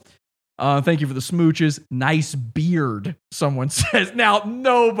 though. Thank you for the smooches. Nice beard, someone says. Now,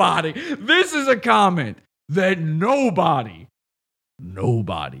 nobody. This is a comment that nobody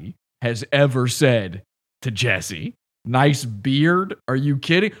has ever said to Jesse. Nice beard? Are you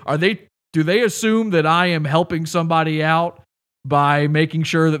kidding? Do they assume that I am helping somebody out by making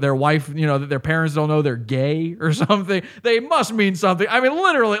sure that their wife, that their parents don't know they're gay or something? They must mean something. I mean,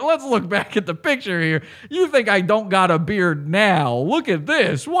 literally, let's look back at the picture here. You think I don't got a beard now? Look at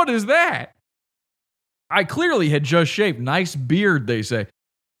this. What is that? I clearly had just shaved. Nice beard, they say.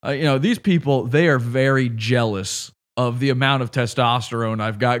 These people, they are very jealous of the amount of testosterone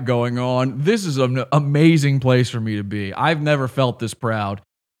I've got going on. This is an amazing place for me to be. I've never felt this proud.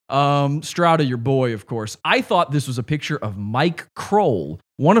 Strauda, your boy, of course. I thought this was a picture of Mike Kroll,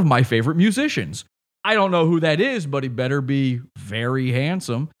 one of my favorite musicians. I don't know who that is, but he better be very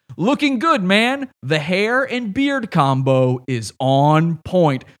handsome. Looking good, man. The hair and beard combo is on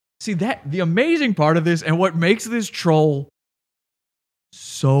point. See, the amazing part of this and what makes this troll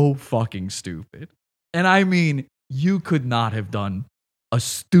so fucking stupid. And I mean, you could not have done a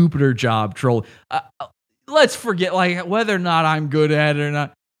stupider job, troll. Let's forget whether or not I'm good at it or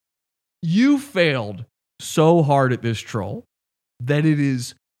not. You failed so hard at this troll that it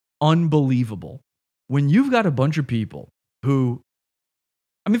is unbelievable. When you've got a bunch of people who,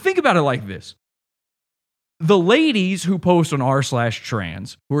 think about it like this. The ladies who post on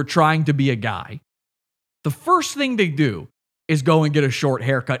r/trans who are trying to be a guy, the first thing they do is go and get a short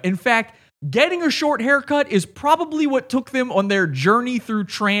haircut. In fact, getting a short haircut is probably what took them on their journey through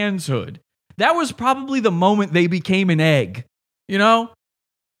transhood. That was probably the moment they became an egg,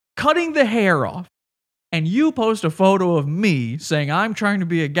 Cutting the hair off, and you post a photo of me saying I'm trying to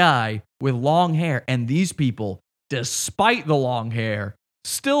be a guy with long hair, and these people, despite the long hair,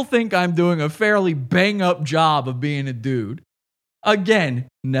 still think I'm doing a fairly bang-up job of being a dude. Again,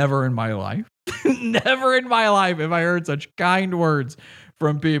 never in my life. Never in my life have I heard such kind words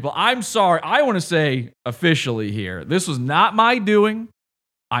from people. I'm sorry. I want to say officially here, this was not my doing.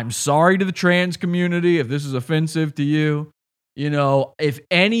 I'm sorry to the trans community if this is offensive to you. If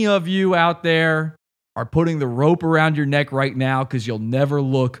any of you out there are putting the rope around your neck right now because you'll never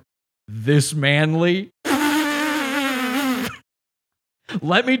look this manly,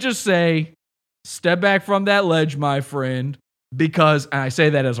 let me just say, step back from that ledge, my friend, because, and I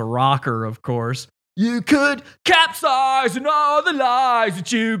say that as a rocker, of course, you could capsize in all the lies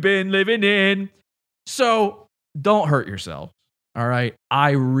that you've been living in. So don't hurt yourself, all right?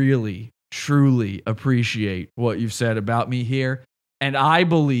 I really, truly appreciate what you've said about me here. And I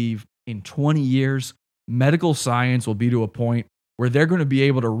believe in 20 years, medical science will be to a point where they're going to be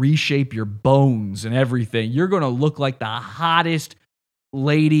able to reshape your bones and everything. You're going to look like the hottest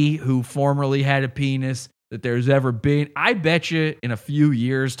lady who formerly had a penis that there's ever been. I bet you in a few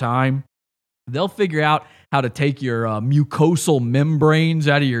years' time, they'll figure out how to take your mucosal membranes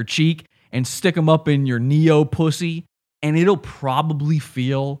out of your cheek and stick them up in your neo-pussy, and it'll probably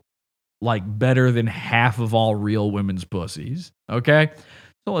feel like better than half of all real women's pussies. Okay?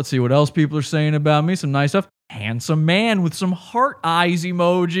 So let's see what else people are saying about me. Some nice stuff. Handsome man with some heart eyes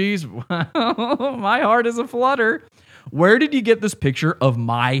emojis. My heart is a flutter. Where did you get this picture of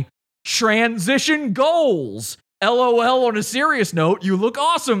my transition goals? LOL, on a serious note, you look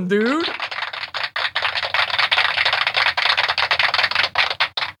awesome, dude.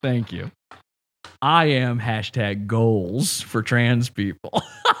 Thank you. I am #goals for trans people.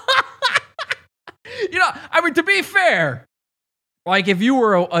 I mean, to be fair, like if you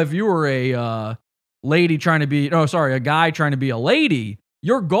were a lady trying to be, a guy trying to be a lady,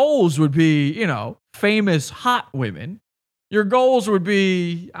 your goals would be, famous hot women. Your goals would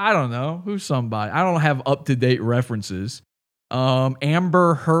be, I don't know, who's somebody? I don't have up-to-date references.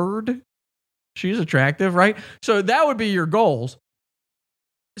 Amber Heard. She's attractive, right? So that would be your goals.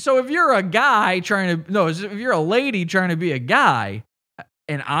 So if you're a guy if you're a lady trying to be a guy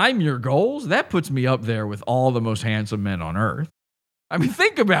and I'm your goals, that puts me up there with all the most handsome men on earth. I mean,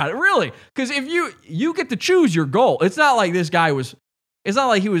 think about it, really. Because if you get to choose your goal, it's not like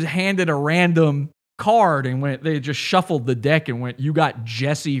he was handed a random card and they just shuffled the deck and went, you got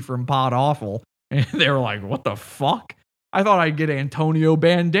Jesse from Pod Awful. And they were like, what the fuck? I thought I'd get Antonio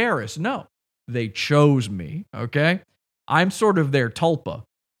Banderas. No, they chose me, okay? I'm sort of their tulpa.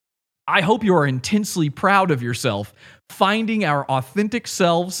 I hope you are intensely proud of yourself. Finding our authentic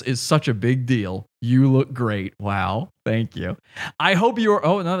selves is such a big deal. You look great. Wow. Thank you. I hope you are.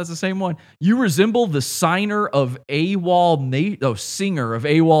 Oh, no, that's the same one. You resemble the singer of AWOL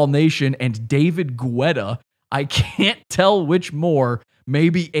Nation and David Guetta. I can't tell which more.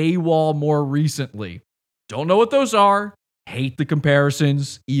 Maybe AWOL more recently. Don't know what those are. Hate the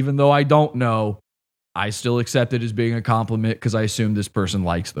comparisons, even though I don't know. I still accept it as being a compliment because I assume this person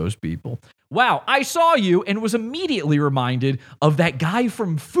likes those people. Wow, I saw you and was immediately reminded of that guy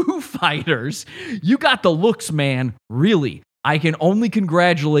from Foo Fighters. You got the looks, man. Really. I can only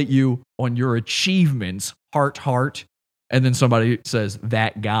congratulate you on your achievements. Heart, heart. And then somebody says,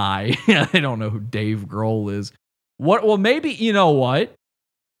 that guy. I don't know who Dave Grohl is. What? Well, maybe, you know what?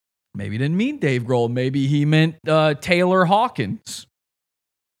 Maybe he didn't mean Dave Grohl. Maybe he meant Taylor Hawkins.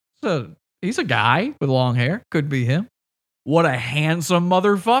 So he's a guy with long hair. Could be him. What a handsome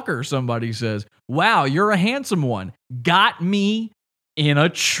motherfucker, somebody says. Wow, you're a handsome one. Got me in a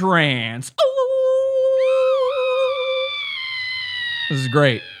trance. This is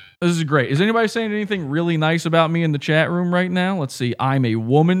great. This is great. Is anybody saying anything really nice about me in the chat room right now? Let's see. I'm a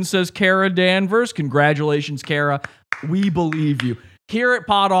woman, says Kara Danvers. Congratulations, Kara. We believe you. Here at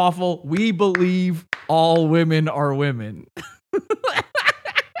Pod Awful, we believe all women are women.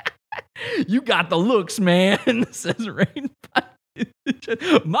 You got the looks, man, says Rain.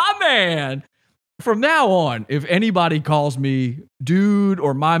 My man. From now on, if anybody calls me dude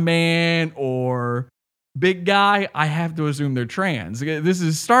or my man or big guy, I have to assume they're trans. This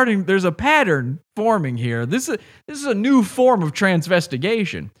is starting, there's a pattern forming here. This is a new form of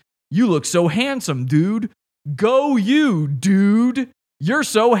transvestigation. You look so handsome, dude. Go you, dude. You're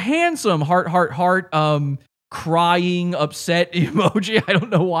so handsome. Heart, heart, heart. Crying, upset emoji. I don't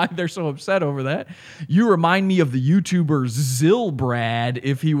know why they're so upset over that. You remind me of the YouTuber Zilbrad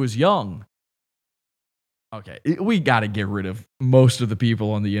if he was young. Okay, we got to get rid of most of the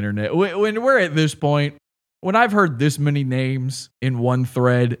people on the internet. When we're at this point, when I've heard this many names in one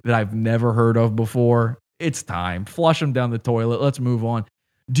thread that I've never heard of before, it's time. Flush them down the toilet. Let's move on.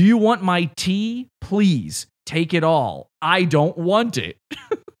 Do you want my tea? Please take it all. I don't want it.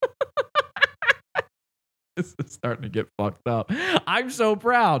 This is starting to get fucked up. I'm so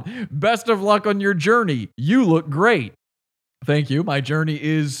proud. Best of luck on your journey. You look great. Thank you. My journey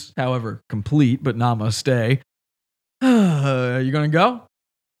is, however, complete, but namaste. Are you going to go?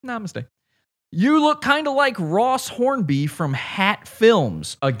 Namaste. You look kind of like Ross Hornby from Hat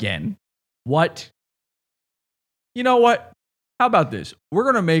Films. Again. What? You know what? How about this? We're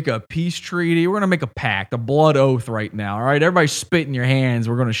going to make a peace treaty. We're going to make a pact, a blood oath right now. All right? Everybody spit in your hands.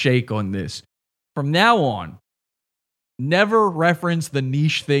 We're going to shake on this. From now on, never reference the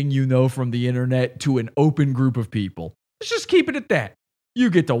niche thing you know from the internet to an open group of people. Let's just keep it at that. You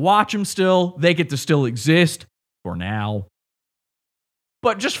get to watch them still. They get to still exist for now.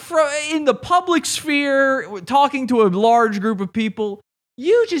 But just in the public sphere, talking to a large group of people,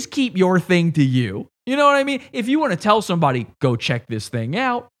 you just keep your thing to you. You know what I mean? If you want to tell somebody, go check this thing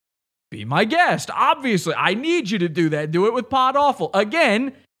out, be my guest. Obviously, I need you to do that. Do it with Pod Awful.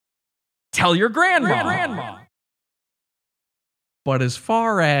 Again, tell your grandma. But as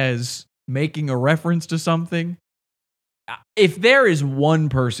far as making a reference to something, if there is one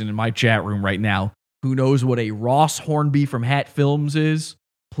person in my chat room right now who knows what a Ross Hornby from Hat Films is,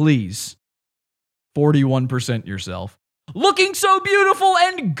 please, 41% yourself. Looking so beautiful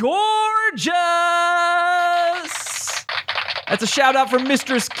and gorgeous! That's a shout out from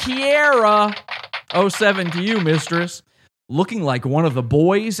Mistress Kiera. 07 to you, mistress. Looking like one of the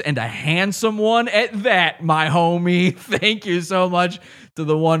boys and a handsome one at that, my homie. Thank you so much to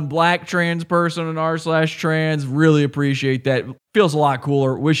the one black trans person in r/trans. Really appreciate that. Feels a lot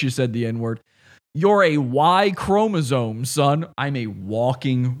cooler. Wish you said the N-word. You're a Y chromosome, son. I'm a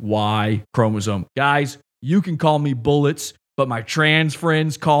walking Y chromosome. Guys, you can call me bullets, but my trans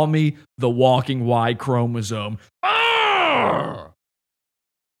friends call me the walking Y chromosome. Arrgh!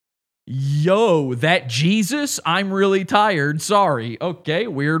 Yo, that Jesus? I'm really tired. Sorry. Okay,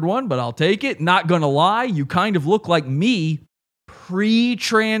 weird one, but I'll take it. Not gonna lie, you kind of look like me.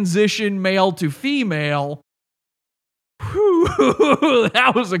 Pre-transition male to female. Whew,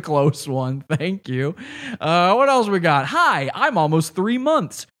 that was a close one. Thank you. What else we got? Hi, I'm almost 3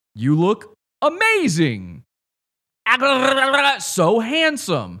 months. You look amazing. So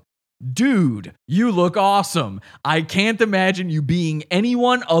handsome. Dude, you look awesome. I can't imagine you being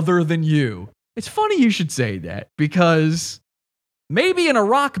anyone other than you. It's funny you should say that because maybe in a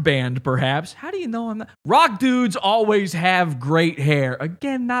rock band, perhaps. How do you know I'm not? Rock dudes always have great hair.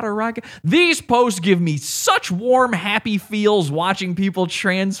 Again, not a rock. These posts give me such warm, happy feels watching people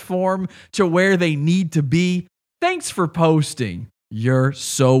transform to where they need to be. Thanks for posting. You're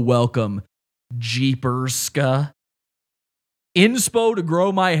so welcome, Jeeperska. Inspo to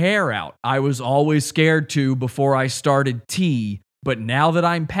grow my hair out. I was always scared to before I started T, but now that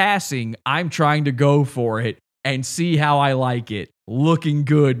I'm passing, I'm trying to go for it and see how I like it. Looking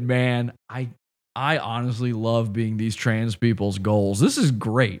good, man. I honestly love being these trans people's goals. This is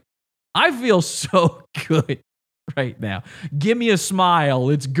great. I feel so good right now. Give me a smile.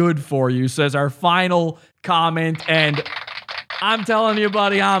 It's good for you, says our final comment. And I'm telling you,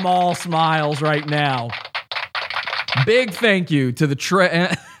 buddy, I'm all smiles right now. Big thank you to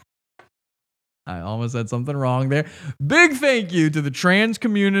the I almost said something wrong there. Big thank you to the trans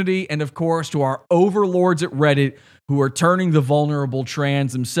community and, of course, to our overlords at Reddit who are turning the vulnerable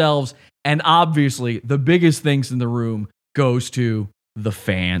trans themselves. And obviously, the biggest thanks in the room goes to the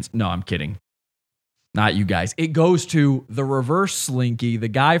fans. No, I'm kidding. Not you guys. It goes to the reverse slinky, the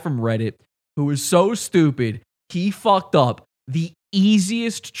guy from Reddit who is so stupid, he fucked up the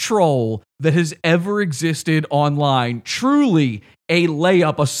easiest troll that has ever existed online. Truly a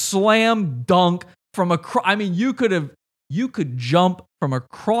layup, a slam dunk from I mean, you could jump from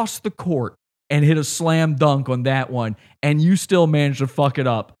across the court and hit a slam dunk on that one, and you still managed to fuck it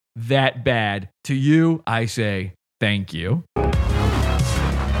up that bad. To you, I say thank you.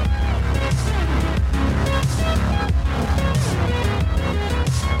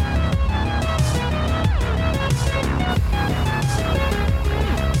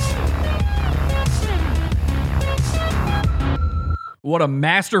 What a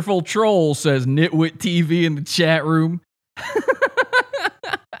masterful troll, says Nitwit TV in the chat room.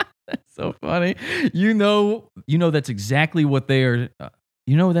 That's so funny. You know that's exactly what they are.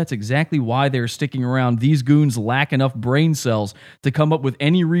 That's exactly why they're sticking around. These goons lack enough brain cells to come up with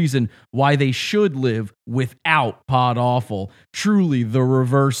any reason why they should live without Pod Awful. Truly the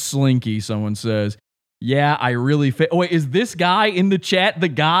reverse slinky, someone says. Yeah, I really oh, wait, is this guy in the chat the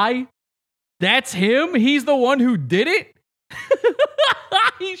guy? That's him? He's the one who did it?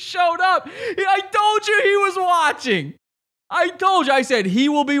 He showed up. I told you he was watching. I told you. I said he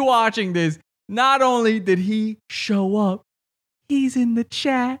will be watching this. Not only did he show up, he's in the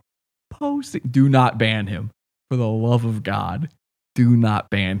chat posting. Do not ban him. For the love of God. Do not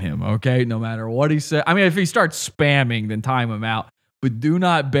ban him, okay? No matter what he said. I mean, if he starts spamming, then time him out. But do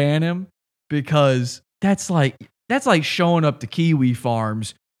not ban him because that's like showing up to Kiwi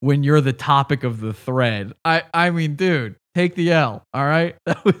Farms when you're the topic of the thread. I mean, dude. Take the L, all right?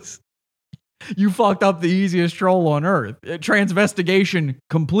 You fucked up the easiest troll on earth. Transvestigation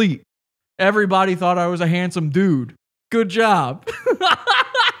complete. Everybody thought I was a handsome dude. Good job.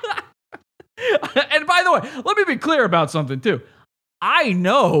 And by the way, let me be clear about something too. I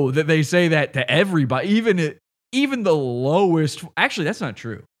know that they say that to everybody, even the lowest. Actually, that's not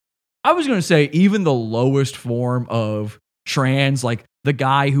true. I was going to say even the lowest form of trans, like the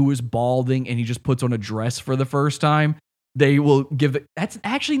guy who is balding and he just puts on a dress for the first time. They will give that's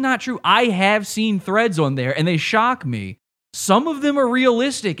actually not true. I have seen threads on there and they shock me. Some of them are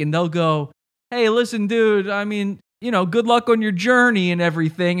realistic and they'll go, hey, listen, dude, I mean, good luck on your journey and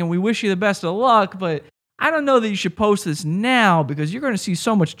everything. And we wish you the best of luck, but I don't know that you should post this now because you're going to see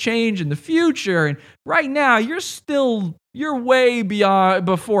so much change in the future. And right now you're way beyond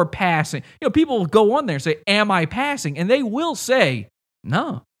before passing. People will go on there and say, am I passing? And they will say,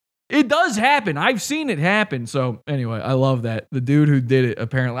 no. It does happen. I've seen it happen. So anyway, I love that. The dude who did it,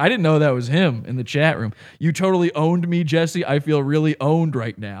 apparently. I didn't know that was him in the chat room. You totally owned me, Jesse. I feel really owned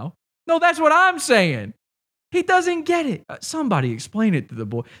right now. No, that's what I'm saying. He doesn't get it. Somebody explain it to the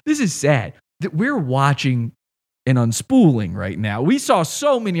boy. This is sad that we're watching an unspooling right now. We saw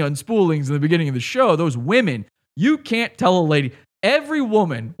so many unspoolings in the beginning of the show. Those women, you can't tell a lady. Every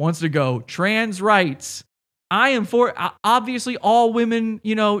woman wants to go trans rights. I am for, obviously all women,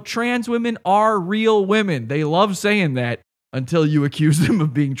 trans women are real women. They love saying that until you accuse them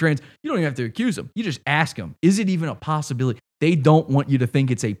of being trans. You don't even have to accuse them. You just ask them, is it even a possibility? They don't want you to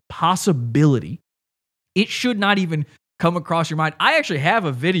think it's a possibility. It should not even come across your mind. I actually have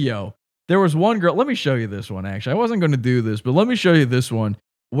a video. There was one girl. Let me show you this one, actually. I wasn't going to do this, but let me show you this one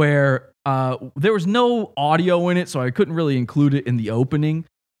where there was no audio in it, so I couldn't really include it in the opening.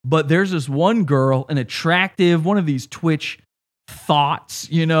 But there's this one girl, an attractive, one of these Twitch thoughts,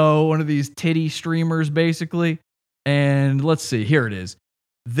 one of these titty streamers, basically. And let's see, here it is.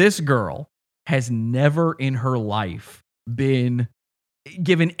 This girl has never in her life been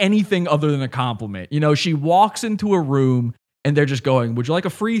given anything other than a compliment. She walks into a room and they're just going, would you like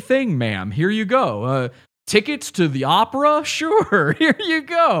a free thing, ma'am? Here you go. Tickets to the opera? Sure, here you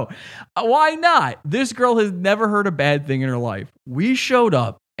go. Why not? This girl has never heard a bad thing in her life. We showed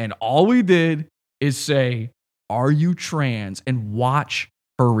up and all we did is say, are you trans? And watch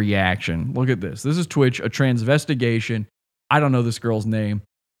her reaction. Look at this. This is Twitch, a transvestigation. I don't know this girl's name.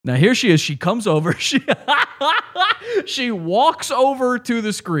 Now here she is. She comes over. She walks over to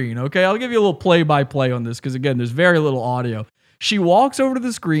the screen. Okay, I'll give you a little play-by-play on this because, again, there's very little audio. She walks over to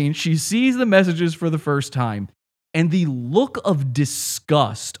the screen. She sees the messages for the first time. And the look of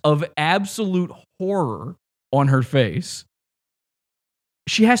disgust, of absolute horror on her face.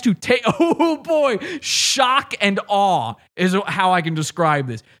 She has to take, oh boy, shock and awe is how I can describe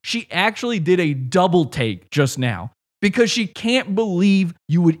this. She actually did a double take just now because she can't believe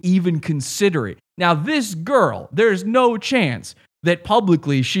you would even consider it. Now, this girl, there's no chance that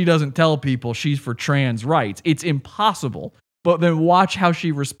publicly she doesn't tell people she's for trans rights. It's impossible. But then watch how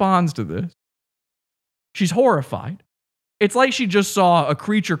she responds to this. She's horrified. It's like she just saw a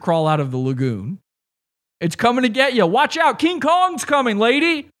creature crawl out of the lagoon. It's coming to get you. Watch out. King Kong's coming,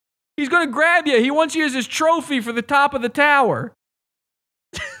 lady. He's going to grab you. He wants you as his trophy for the top of the tower.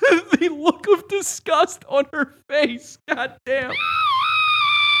 The look of disgust on her face. God damn.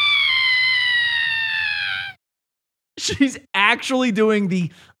 She's actually doing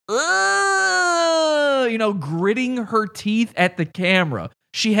the, gritting her teeth at the camera.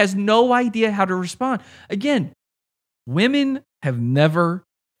 She has no idea how to respond. Again, women have never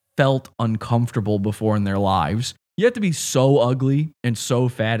felt uncomfortable before in their lives. You have to be so ugly and so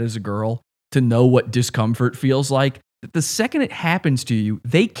fat as a girl to know what discomfort feels like. That the second it happens to you,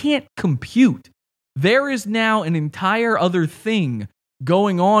 they can't compute. There is now an entire other thing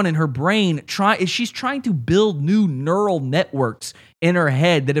going on in her brain. She's trying to build new neural networks in her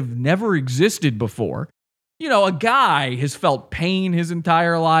head that have never existed before. A guy has felt pain his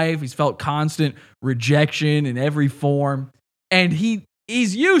entire life. He's felt constant rejection in every form. And he's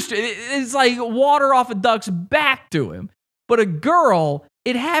used to it. It's like water off a duck's back to him. But a girl,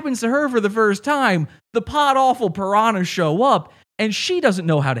 it happens to her for the first time. The pod awful piranhas show up, and she doesn't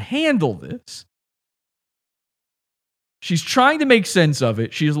know how to handle this. She's trying to make sense of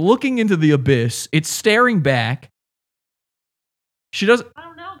it. She's looking into the abyss. It's staring back. She doesn't. I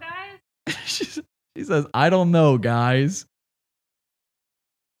don't know, guys. She says, I don't know, guys.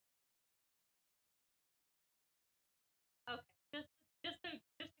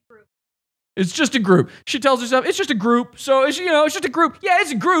 It's just a group. She tells herself, it's just a group. So, it's just a group. Yeah,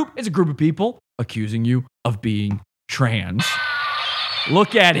 it's a group. It's a group of people accusing you of being trans.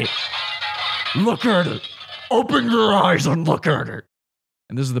 Look at it. Look at it. Open your eyes and look at it.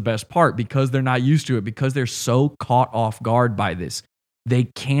 And this is the best part, because they're not used to it, because they're so caught off guard by this. They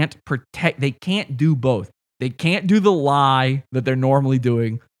can't do both. They can't do the lie that they're normally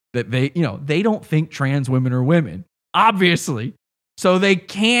doing, that they don't think trans women are women, obviously. So they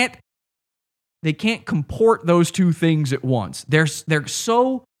can't comport those two things at once. They're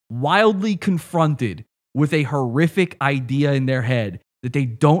so wildly confronted with a horrific idea in their head that they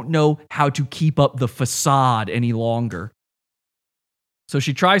don't know how to keep up the facade any longer. So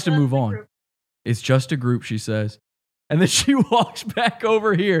she tries to move on. It's just a group, she says. And then she walks back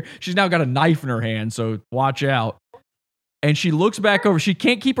over here. She's now got a knife in her hand, so watch out. And she looks back over. She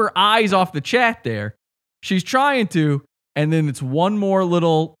can't keep her eyes off the chat there. She's trying to, and then it's one more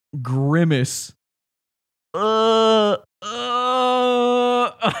little grimace. Okay,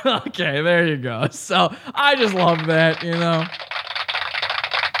 there you go. So I just love that,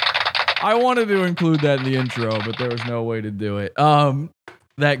 I wanted to include that in the intro, but there was no way to do it.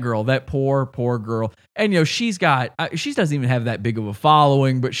 That girl, that poor girl. And, she doesn't even have that big of a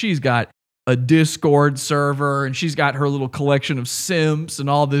following, but she's got a Discord server and she's got her little collection of simps and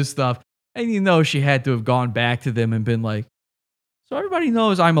all this stuff. And she had to have gone back to them and been like, so everybody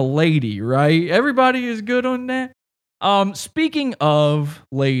knows I'm a lady, right? Everybody is good on that. Speaking of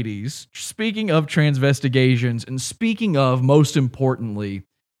ladies, speaking of transvestigations, and speaking of, most importantly,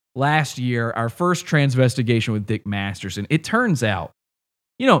 last year, our first transvestigation with Dick Masterson, it turns out,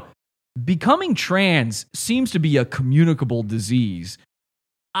 becoming trans seems to be a communicable disease.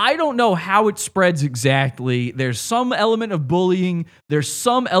 I don't know how it spreads exactly. There's some element of bullying. There's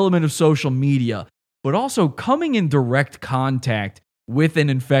some element of social media. But also coming in direct contact with an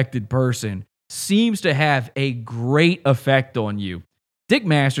infected person seems to have a great effect on you. Dick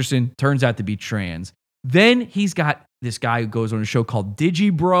Masterson turns out to be trans. Then he's got this guy who goes on a show called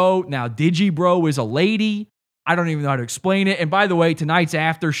Digibro. Now, Digibro is a lady. I don't even know how to explain it. And by the way, tonight's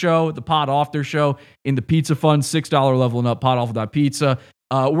after show, the Pod After Show in the Pizza Fund, $6 level and up, podawful.pizza.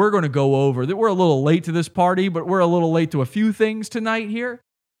 We're going to go over that. We're a little late to this party, but we're a little late to a few things tonight here.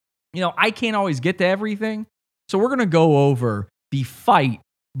 I can't always get to everything. So we're going to go over the fight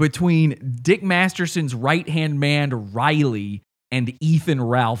between Dick Masterson's right-hand man, Riley, and Ethan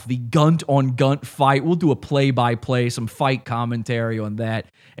Ralph, the gunt-on-gunt fight. We'll do a play-by-play, some fight commentary on that,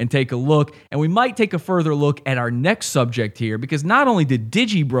 and take a look. And we might take a further look at our next subject here, because not only did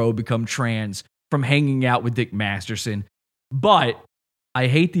Digibro become trans from hanging out with Dick Masterson, but, I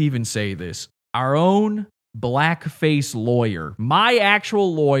hate to even say this, our own blackface lawyer, my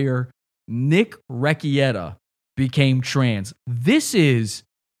actual lawyer, Nick Rechietta, became trans.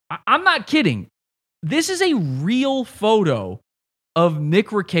 I'm not kidding. This is a real photo of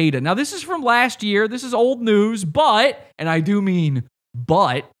Nick Rechietta. Now, this is from last year. This is old news, but, and I do mean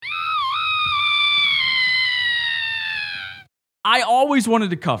but, I always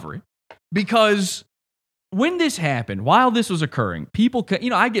wanted to cover it because when this happened, while this was occurring, people,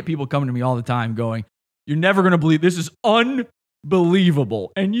 I get people coming to me all the time going, you're never going to believe this is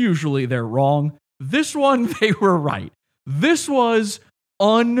unbelievable. And usually they're wrong. This one, they were right. This was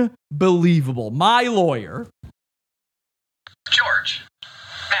unbelievable. My lawyer, George,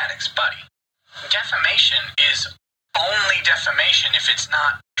 Maddox, buddy, defamation is only defamation if it's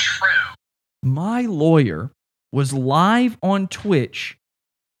not true. My lawyer was live on Twitch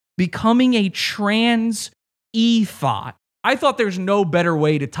becoming a trans e-thought. I thought there's no better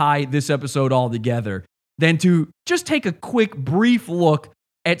way to tie this episode all together than to just take a quick, brief look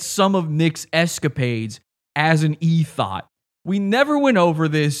at some of Nick's escapades as an e-thought. We never went over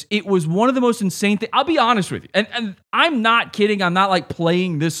this. It was one of the most insane things. I'll be honest with you. And I'm not kidding. I'm not like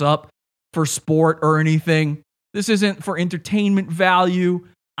playing this up for sport or anything. This isn't for entertainment value.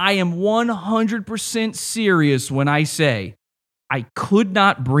 I am 100% serious when I say I could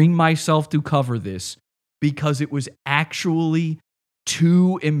not bring myself to cover this because it was actually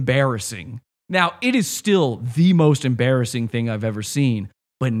too embarrassing. Now, it is still the most embarrassing thing I've ever seen,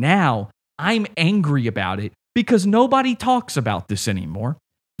 but now I'm angry about it because nobody talks about this anymore.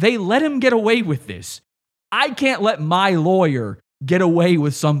 They let him get away with this. I can't let my lawyer get away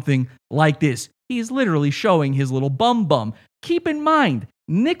with something like this. He's literally showing his little bum. Keep in mind,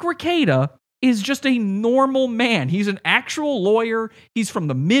 Nick Rechietta is just a normal man. He's an actual lawyer. He's from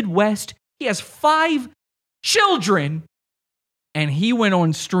the Midwest. He has 5 children. And he went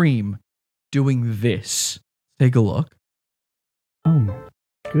on stream doing this. Take a look. Oh my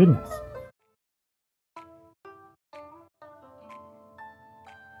goodness.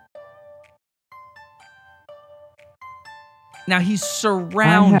 Now he's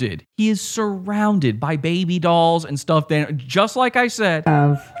surrounded. He is surrounded by baby dolls and stuff. Just like I said.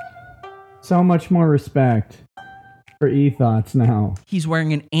 Have so much more respect for e-thoughts now. He's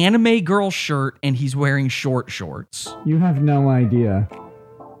wearing an anime girl shirt and he's wearing short shorts. You have no idea.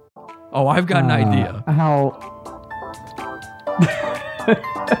 Oh, I've got an idea.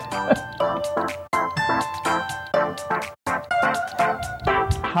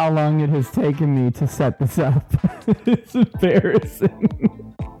 How long it has taken me to set this up. It's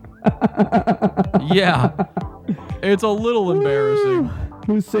embarrassing. Yeah. It's a little embarrassing.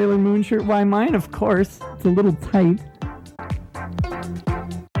 Whose Sailor Moon shirt? Why, mine, of course. It's a little tight.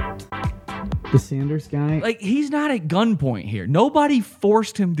 The Sanders guy? Like, he's not at gunpoint here. Nobody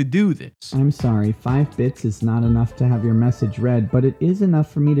forced him to do this. I'm sorry, 5 bits is not enough to have your message read, but it is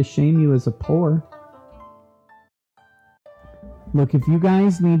enough for me to shame you as a poor. Look, if you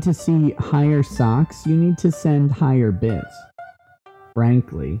guys need to see higher socks, you need to send higher bits.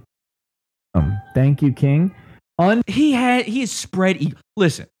 Frankly. Thank you, King. He is spread eagle.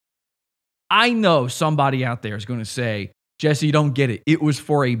 Listen, I know somebody out there is going to say, Jesse, you don't get it. It was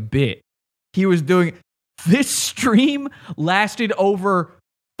for a bit. He was doing this stream lasted over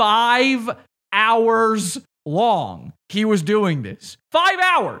 5 hours long. He was doing this 5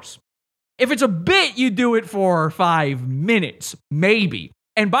 hours. If it's a bit, you do it for 5 minutes, maybe.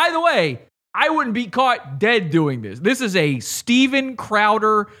 And by the way, I wouldn't be caught dead doing this. This is a Steven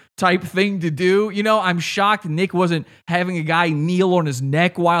Crowder type thing to do. You know, I'm shocked Nick wasn't having a guy kneel on his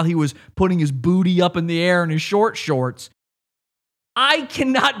neck while he was putting his booty up in the air in his short shorts. I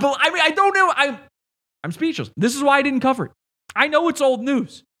cannot believe, I don't know. I'm speechless. This is why I didn't cover it. I know it's old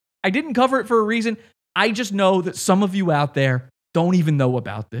news. I didn't cover it for a reason. I just know that some of you out there don't even know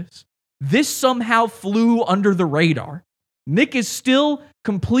about this. This somehow flew under the radar. Nick is still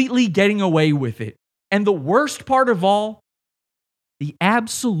completely getting away with it. And the worst part of all, the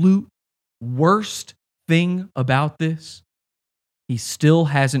absolute worst thing about this, he still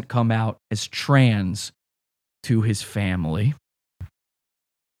hasn't come out as trans to his family.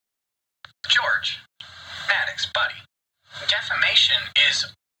 George, Maddox, buddy, defamation is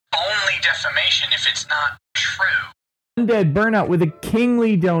only defamation if it's not true. Undead Burnout with a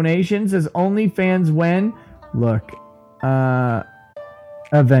kingly donation says OnlyFans when? Look,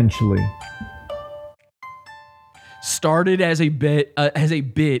 eventually. Started as a bit,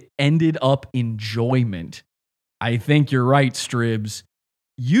 ended up enjoyment. I think you're right, Stribs.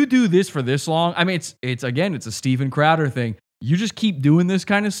 You do this for this long. I mean, it's a Steven Crowder thing. You just keep doing this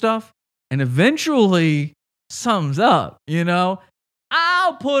kind of stuff, and eventually, sums up. You know,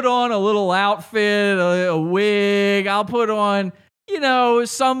 I'll put on a little outfit, a wig. I'll put on,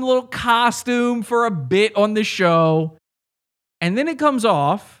 some little costume for a bit on the show, and then it comes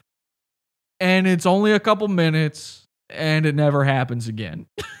off, and it's only a couple minutes, and it never happens again.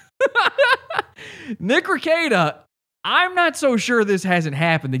 Nick Rekieta, I'm not so sure this hasn't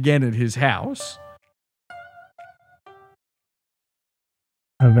happened again at his house.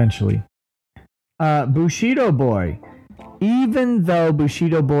 Eventually. Bushido Boy. Even though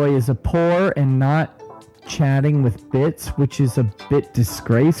Bushido Boy is a poor and not chatting with bits, which is a bit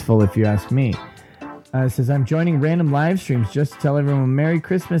disgraceful if you ask me. Says, I'm joining random live streams just to tell everyone Merry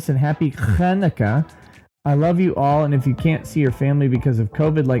Christmas and Happy Hanukkah. I love you all, and if you can't see your family because of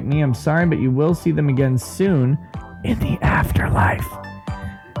COVID like me, I'm sorry, but you will see them again soon in the afterlife.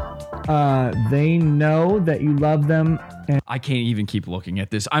 They know that you love them. And I can't even keep looking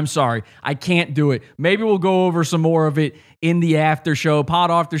at this. I'm sorry. I can't do it. Maybe we'll go over some more of it in the after show.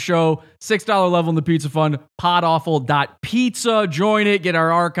 Pod After Show, $6 level in the Pizza Fund, podawful.pizza. Join it, get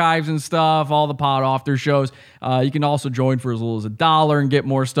our archives and stuff, all the Pod After shows. You can also join for as little as $1 and get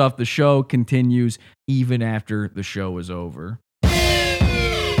more stuff. The show continues even after the show is over.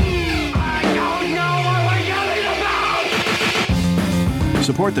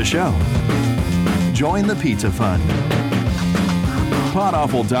 Support the show. Join the Pizza Fund.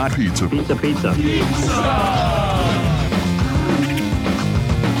 Podawful.pizza. Pizza.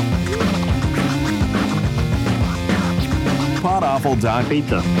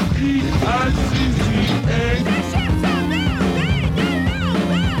 Podawful.pizza.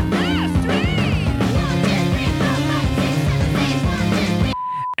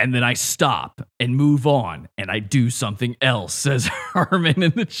 And then I stop and move on and I do something else, says Herman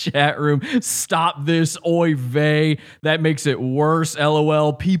in the chat room. Stop this, oy vey. That makes it worse,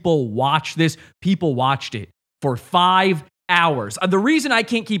 LOL. People watch this. People watched it for 5 hours. The reason I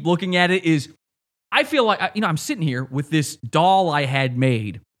can't keep looking at it is I feel like, I'm sitting here with this doll I had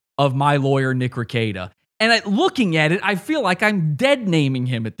made of my lawyer, Nick Rekieta. And looking at it, I feel like I'm dead naming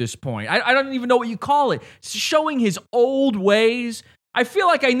him at this point. I don't even know what you call it. Showing his old ways. I feel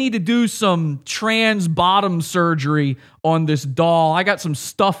like I need to do some trans bottom surgery on this doll. I got some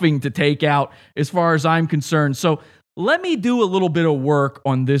stuffing to take out as far as I'm concerned. So let me do a little bit of work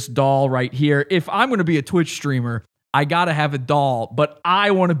on this doll right here. If I'm going to be a Twitch streamer, I got to have a doll, but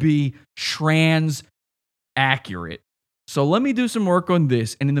I want to be trans accurate. So let me do some work on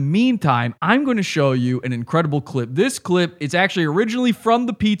this. And in the meantime, I'm going to show you an incredible clip. This clip is actually originally from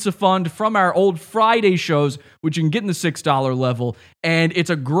the Pizza Fund, from our old Friday shows, which you can get in the $6 level. And it's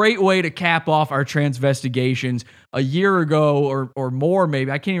a great way to cap off our transvestigations. A year ago or more,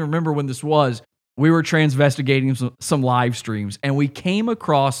 maybe, I can't even remember when this was, we were transvestigating some live streams. And we came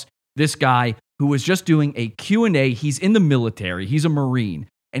across this guy who was just doing a Q&A. He's in the military. He's a Marine.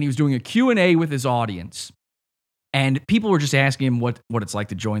 And he was doing a Q&A with his audience. And people were just asking him what it's like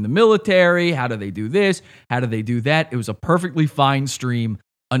to join the military. How do they do this? How do they do that? It was a perfectly fine stream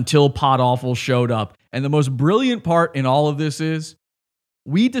until Pod Awful showed up. And the most brilliant part in all of this is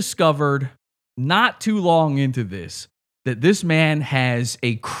we discovered not too long into this that this man has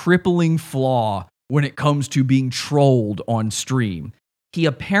a crippling flaw when it comes to being trolled on stream. He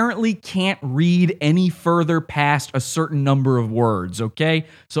apparently can't read any further past a certain number of words, okay?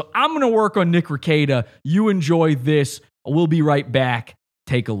 So I'm going to work on Nick Rekieta. You enjoy this. We'll be right back.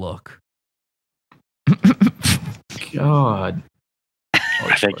 Take a look. God.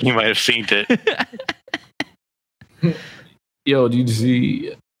 I think you might have seen it. Yo, did you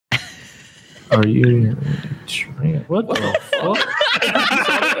see? Are you trans? What the fuck?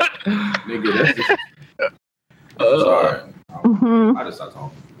 Nigga, that's just... Sorry. I just stopped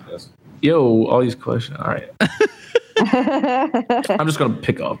talking. Yo, all these questions. All right. I'm just going to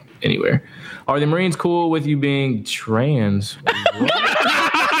pick up anywhere. Are the Marines cool with you being trans?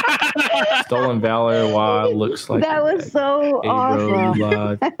 Stolen Valor, why looks like that was so hey, awesome. bro, you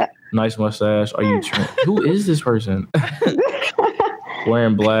lied. Nice mustache. Are you trans? Who is this person?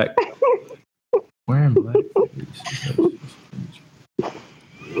 Wearing black. Wearing black.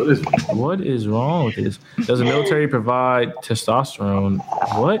 What is wrong with this? Does the military provide testosterone?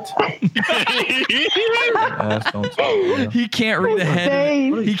 What? He can't read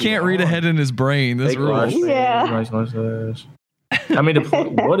ahead. He can't read ahead in his brain. That's real. Yeah. Nice mustache. I mean,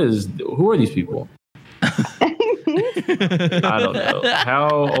 who are these people? I don't know.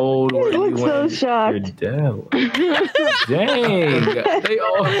 How old were you so when shocked. your dad was? Dang. They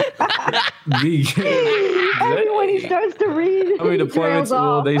all... When he starts to read, how many deployments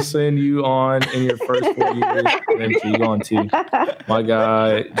will they send you on in your first 4 years? And then you go on 2. My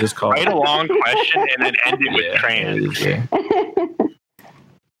guy just called. Write a long question and then end it with trans. Yeah.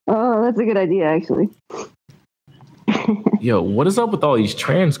 Oh, that's a good idea, actually. Yo, what is up with all these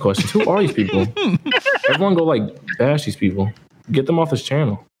trans questions? Who are these people? Everyone go bash these people. Get them off this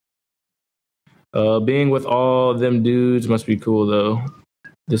channel. Being with all them dudes must be cool though.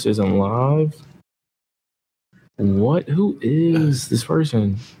 This isn't live. What? Who is this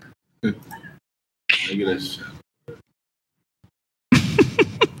person? Look at this.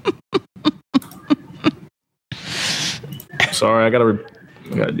 Sorry, I gotta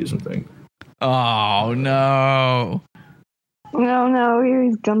do something. Oh no. No, here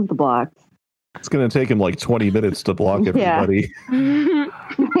he's done the blocks. It's going to take him like 20 minutes to block everybody.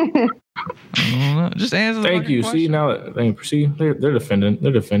 Just answer the Thank you. question. See, now they're defending.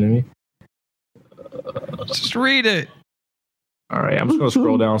 They're defending me. Just read it. All right, I'm just gonna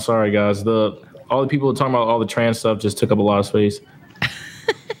scroll down. Sorry, guys. All the people talking about all the trans stuff just took up a lot of space.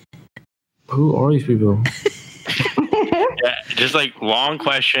 Who are these people? Yeah, just long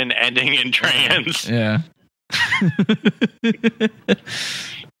question ending in trans. Yeah.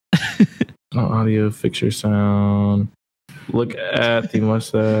 No audio, fix your sound. Look at the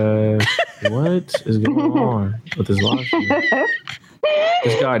mustache. What is going on with this live stream?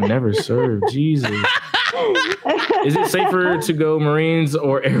 This guy never served. Jesus. Is it safer to go Marines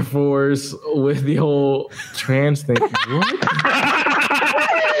or Air Force with the whole trans thing? What?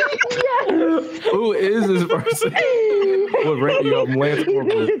 Who is this person? What rank you up? Lance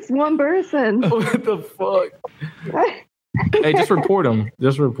Corporal. It's one person. What the fuck? Hey, just report him.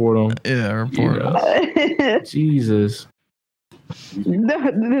 Just report him. Yeah, report him. Jesus.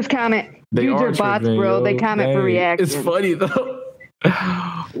 This comment. They Dudes are bots, bro. They comment for reactions. It's funny though.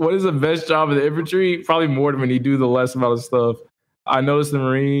 What is the best job in the infantry? Probably mortarman. You do the less amount of stuff. I noticed the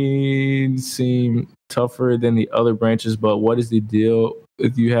Marines seem tougher than the other branches, but what is the deal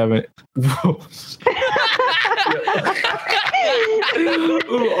if you haven't? Who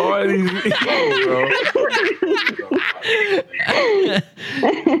are these people, bro?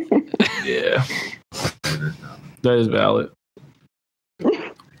 Yeah, that is valid.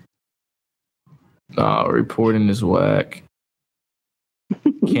 Reporting is whack.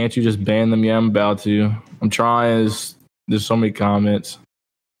 Can't you just ban them? Yeah, I'm about to. I'm trying. There's so many comments.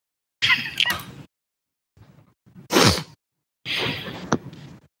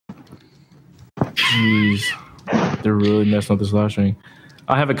 Jeez. They're really messing up this live stream.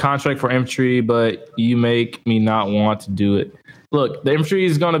 I have a contract for infantry, but you make me not want to do it. Look, the infantry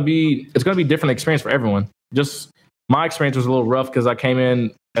is going to be different experience for everyone. Just my experience was a little rough because I came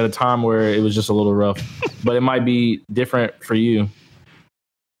in at a time where it was just a little rough, but it might be different for you.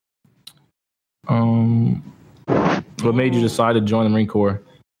 What made you decide to join the Marine Corps?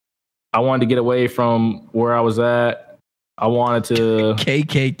 I wanted to get away from where I was at. I wanted to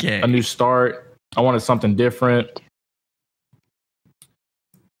KKK. A new start. I wanted something different.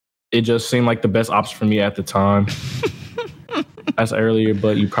 It just seemed like the best option for me at the time. As earlier,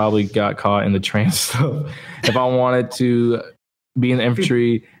 but you probably got caught in the trans stuff. If I wanted to be in the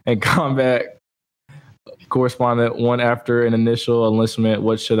infantry and combat correspondent one after an initial enlistment,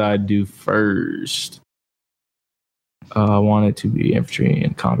 what should I do first? I wanted to be infantry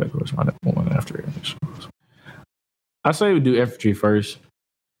and combat correspondent one after. I say we do infantry first.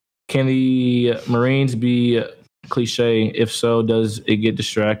 Can the Marines be cliche? If so, does it get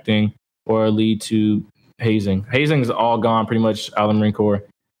distracting or lead to hazing? Hazing is all gone pretty much out of the Marine Corps.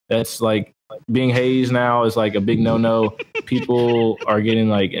 That's like being hazed now is like a big no-no. People are getting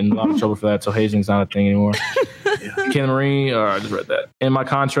like in a lot of trouble for that, so hazing's not a thing anymore. Can the Marine, I just read that. In my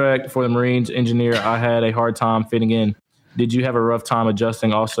contract for the Marines engineer, I had a hard time fitting in. Did you have a rough time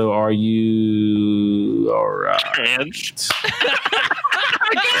adjusting? Also, are you all right?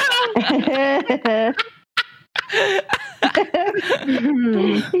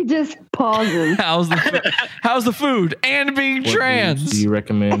 He just pauses. How's the food and being What trans? do you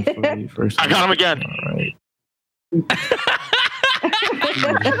recommend for the first? I got him again. All right.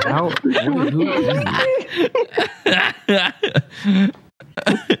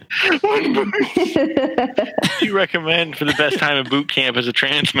 What do you recommend for the best time in boot camp as a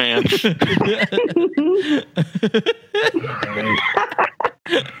trans man?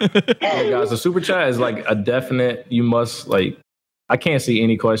 Hey guys, the super chat is like a definite. You must like. I can't see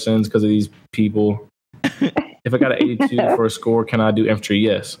any questions because of these people. If I got an 82 for a score, can I do infantry?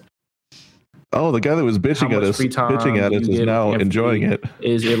 Yes. Oh, the guy that was bitching at us is now enjoying it.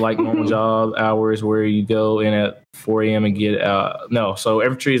 Is it like normal job hours where you go in at 4 a.m. and get out? No. So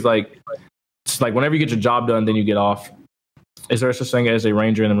infantry is like, it's like whenever you get your job done, then you get off. Is there such thing as a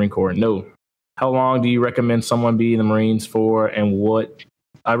ranger in the Marine Corps? No. How long do you recommend someone be in the Marines for, and what?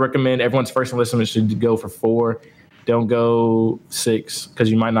 I recommend everyone's first enlistment should go for 4. Don't go 6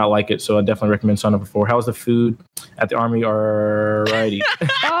 because you might not like it. So I definitely recommend signing up for 4. How's the food at the Army? Alrighty.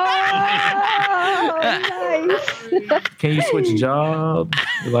 Nice. Can you switch job?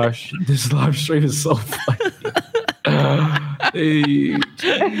 This live stream is so funny. Hey, I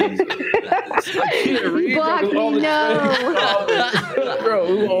can't read Blocky, no. Bro,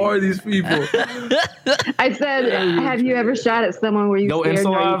 who are these people? I said, have you ever shot at someone where you Go scared Insta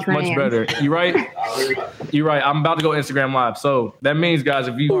or are you Live, much trans? better. You right? You're right. I'm about to go Instagram Live. So that means, guys,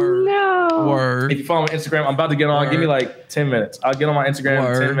 if you if you follow me on Instagram, I'm about to get on. Give me like 10 minutes. I'll get on my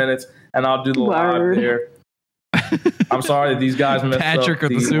Instagram in 10 minutes, and I'll do the live there. I'm sorry that these guys messed Patrick up.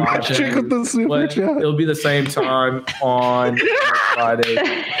 with the super chat. But it'll be the same time on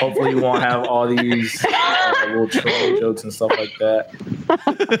Friday. Hopefully, we won't have all these little troll jokes and stuff like that.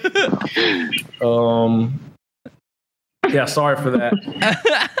 Yeah, sorry for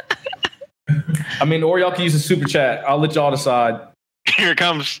that. I mean, or y'all can use the super chat. I'll let y'all decide. Here it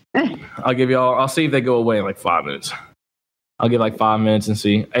comes. I'll see if they go away in like 5 minutes. I'll give like 5 minutes and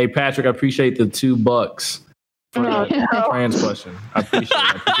see. Hey, Patrick, I appreciate the $2 for the trans question. I appreciate it.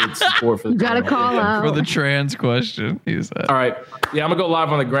 I appreciate the support for the You gotta call out. For the trans question, he said. All right. Yeah, I'm going to go live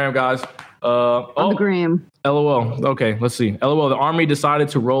on the gram, guys. On the gram. LOL. Okay, let's see. LOL. The Army decided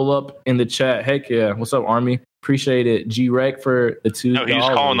to roll up in the chat. Heck yeah. What's up, Army? Appreciate it. G-Rec for the $2. No, he was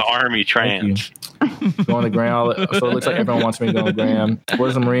calling the Army trans. Go on the gram. So it looks like everyone wants me to go on the gram.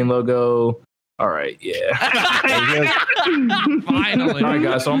 Where's the Marine logo? All right, yeah. Finally. All right,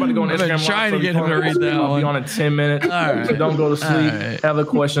 guys. So I'm about to go on I've been Instagram. trying to get him to read that I'll be one. on in 10 minutes. All right. So don't go to sleep. All right. Have the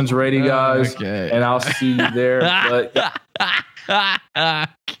questions ready, guys. Okay. And I'll see you there. But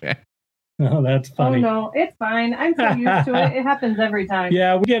Okay. Oh, that's funny. Oh no, it's fine. I'm so used to it. It happens every time.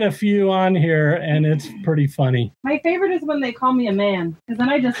 Yeah, we get a few on here, and it's pretty funny. My favorite is when they call me a man, because then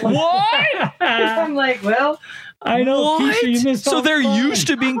I just like, What? I'm like, well, I know. What? Keisha, you missed So all they're the fun. used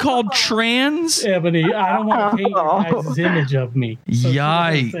to being called trans? Ebony, I don't want to paint your guys' image of me. So she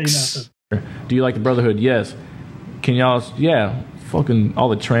doesn't say Yikes. nothing. do you like the Brotherhood? Yes. Can y'all? Yeah. Fucking all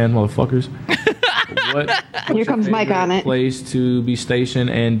the trans motherfuckers. Here comes Mike on it. Place to be stationed,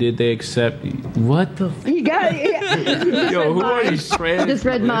 and did they accept? What the? You got it. Yo, who are these trans? Just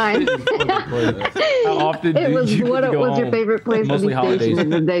read mine. How often It do was you what go was your home? favorite place to Mostly be holidays. stationed,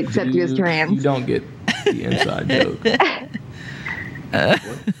 and did they accept you as trans? You don't get the inside joke.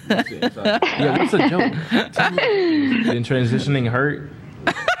 What's the inside? Yeah, what's the joke? Tell me. Did transitioning hurt?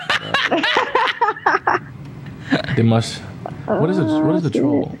 They must. What is it? What is the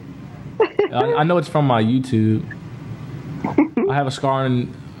troll? I know it's from my YouTube. I have a scar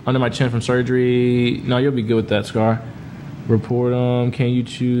under my chin from surgery. No, you'll be good with that scar. Report them. Can you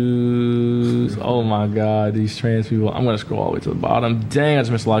choose? Oh my God, these trans people. I'm gonna scroll all the way to the bottom. Dang, I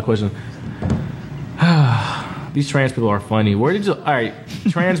just missed a lot of questions. These trans people are funny. Where did you? All right,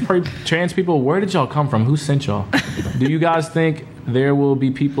 trans people. Where did y'all come from? Who sent y'all? Do you guys think there will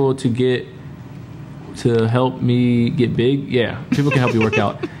be people to help me get big? Yeah, people can help you work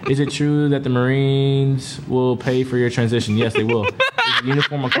out. Is it true that the Marines will pay for your transition? Yes, they will. Is the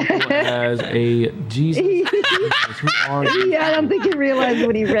uniform uncomfortable as a Jesus? Yeah, I don't think he realized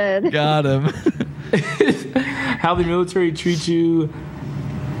what he read. Got him. How the military treats you.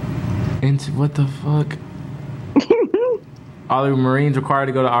 Into what the fuck? Are the Marines required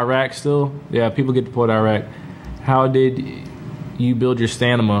to go to Iraq still? Yeah, people get deployed to Iraq. How did you build your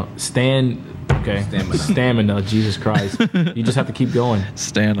stamina? Stamina. Jesus Christ. You just have to keep going.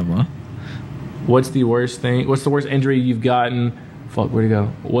 Stamina. What's the worst injury you've gotten? Fuck, where'd it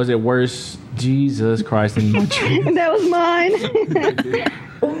go? Was it worse? Jesus Christ. Than my dream? That was mine.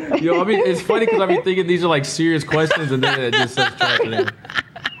 Yo, I mean, it's funny because I've been thinking these are like serious questions and then it just says trash in there.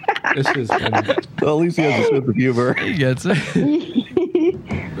 It's just funny. Well, at least he has a sense of humor. He gets it. At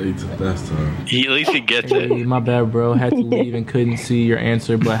least he gets it. Hey, my bad, bro. Had to leave and couldn't see your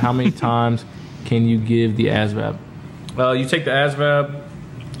answer. But how many times can you give the ASVAB? You take the ASVAB.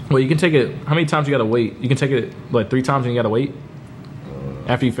 Well, you can take it. How many times you gotta wait? You can take it like 3 times and you gotta wait.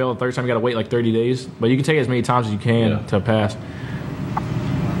 After you fail the 3rd time, you gotta wait like 30 days. But you can take it as many times as you can to pass.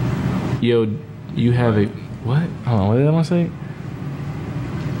 Yo, you have a what? Hold on, what did I want to say?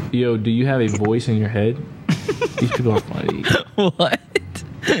 Yo, do you have a voice in your head? These people are funny. What?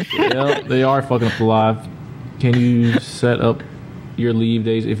 Yeah, they are fucking up alive. Can you set up your leave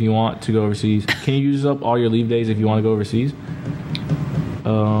days if you want to go overseas? Can you use up all your leave days if you want to go overseas?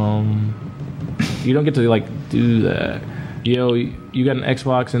 You don't get to like do that. Yo, you got an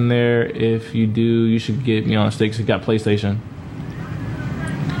Xbox in there. If you do, you should get me on a stick. 'Cause you got PlayStation.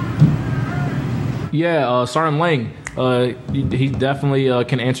 Yeah, Sergeant Lang. He definitely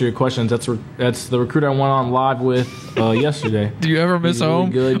can answer your questions. That's the recruiter I went on live with yesterday. Do you ever miss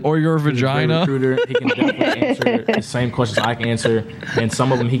home or your vagina? He's a recruiter. He can definitely answer the same questions I can answer, and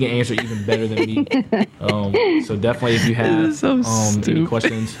some of them he can answer even better than me. So definitely, if you have any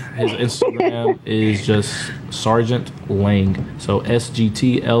questions, his Instagram is just Sergeant Lang. So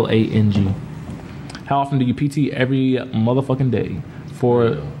SGTLANG. How often do you PT? Every motherfucking day.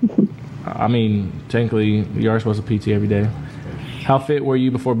 I mean, technically, you are supposed to PT every day. How fit were you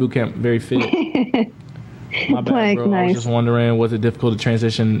before boot camp? Very fit. My bad, bro. I was just wondering, was it difficult to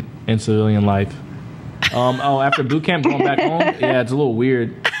transition in civilian life? After boot camp, going back home, yeah, it's a little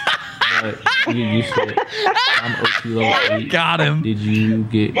weird, but you get used to it. I'm OT level 8. Got him. Did you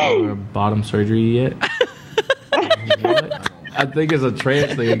get your bottom surgery yet? What? I think it's a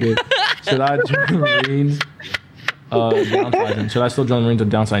trans thing again. Should I join the Marines? Downsizing. Should I still join the Marines or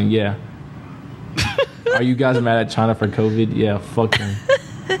downsizing? Yeah. Are you guys mad at China for COVID? Yeah, fuck them.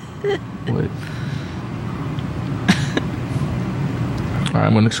 What? Alright,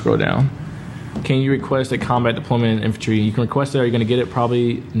 I'm gonna scroll down. Can you request a combat deployment in infantry? You can request it. Are you gonna get it?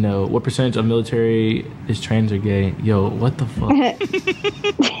 Probably no. What percentage of military is trans or gay? Yo, what the fuck?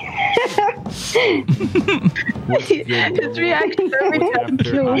 His reaction every time he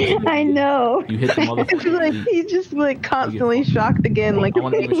kills. I know. You hit the motherfucker. It's like he's just like constantly shocked again. Like I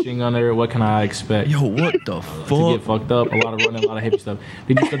want to be a machine gunner. What can I expect? Yo, what the fuck? To get fucked up. A lot of running, a lot of hippie stuff.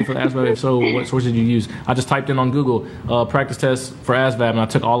 Did you study for the ASVAB? If so, what sources did you use? I just typed in on Google practice tests for ASVAB, and I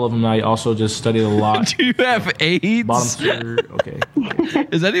took all of them. And I also just studied a lot. Do you have AIDS? Okay.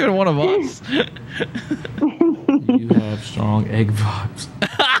 Is that even one of us? You have strong egg vibes.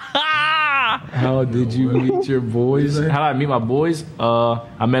 How did you meet your boys? How did I meet my boys?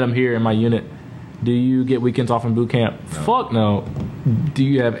 I met them here in my unit. Do you get weekends off in boot camp? No. Fuck no. Do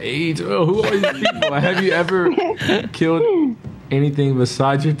you have AIDS? Oh, who are these people? Have you ever killed anything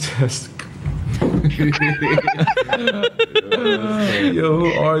besides your testicle? Yo,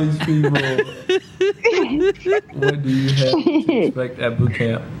 who are these people? What do you have to expect at boot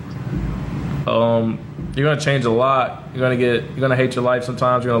camp? You're gonna change a lot. You're gonna hate your life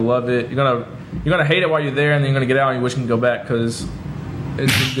sometimes. You're gonna love it. You're gonna hate it while you're there, and then you're gonna get out and you wish you can go back because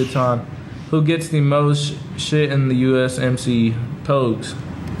it's a good time. Who gets the most shit in the USMC? Pogues.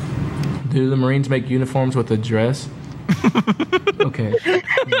 Do the Marines make uniforms with a dress? Okay.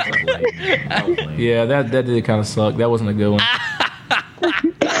 Yeah, that did kind of suck. That wasn't a good one.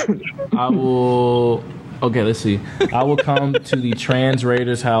 I will. Okay, let's see. I will come to the trans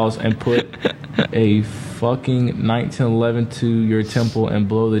raider's house and put a fucking 1911 to your temple and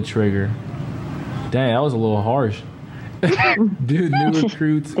blow the trigger. Dang, that was a little harsh. Dude, new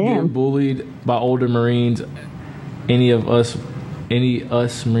recruits get bullied by older Marines. Any U.S.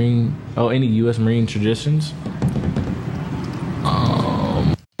 Marine traditions?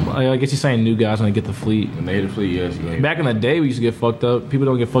 I guess he's saying new guys when they get the fleet. When they hit the fleet, yes. Back in the day, we used to get fucked up. People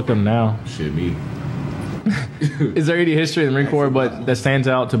don't get fucked up now. Shit, me. Is there any history in the Marine Corps but that stands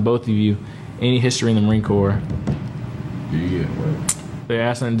out to both of you? Any history in the Marine Corps? Do you get what? They're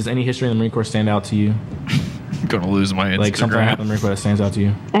asking, does any history in the Marine Corps stand out to you? I'm gonna lose my Instagram. Like something happened in the Marine Corps that stands out to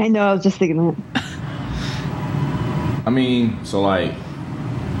you? I know, I was just thinking that. I mean, so like,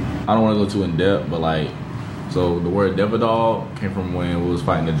 I don't want to go too in depth, but like, so the word devil dog came from when we was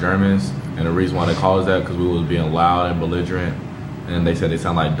fighting the Germans, and the reason why they called us that because we was being loud and belligerent, and they said they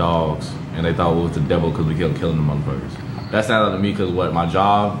sound like dogs, and they thought we was the devil because we kept killing the motherfuckers. That sounded to me because what my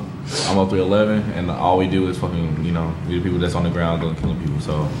job, I'm on 311, and all we do is fucking, you know, we the people that's on the ground going killing people.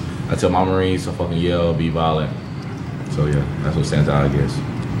 So I tell my Marines to fucking yell, be violent. So yeah, that's what stands out, I guess.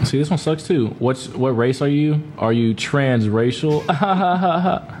 See, this one sucks too. What race are you? Are you transracial?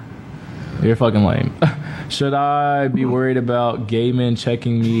 You're fucking lame. Should I be worried about gay men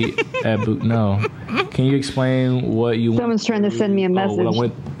checking me at boot? No. Can you explain what you? Someone's trying to send me a message.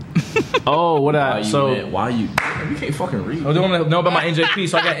 Why you? You can't fucking read. I don't want to know about my NJP.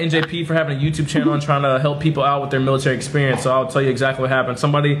 So I got NJP for having a YouTube channel and trying to help people out with their military experience. So I'll tell you exactly what happened.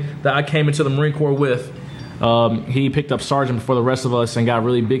 Somebody that I came into the Marine Corps with, he picked up sergeant before the rest of us and got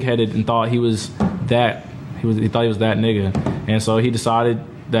really big-headed and thought he was that. He thought he was that nigga, and so he decided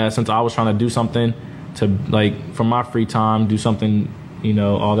that since I was trying to do something to, like, for my free time, do something, you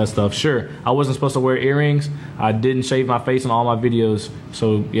know, all that stuff. Sure, I wasn't supposed to wear earrings. I didn't shave my face in all my videos.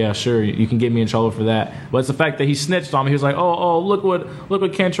 So yeah, sure, you can get me in trouble for that. But it's the fact that he snitched on me. He was like, oh, look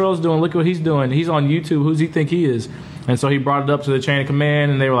what Cantrell's doing. Look what he's doing. He's on YouTube. Who's he think he is? And so he brought it up to the chain of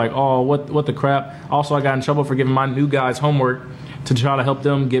command, and they were like, oh, what the crap. Also, I got in trouble for giving my new guys homework to try to help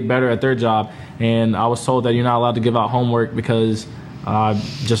them get better at their job. And I was told that you're not allowed to give out homework because I'm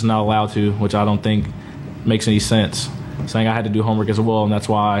just not allowed to, which I don't think makes any sense. Saying I had to do homework as well, and that's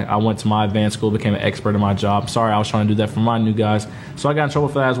why I went to my advanced school, became an expert in my job. Sorry, I was trying to do that for my new guys. So I got in trouble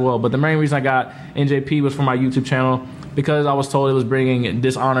for that as well. But the main reason I got NJP was for my YouTube channel because I was told it was bringing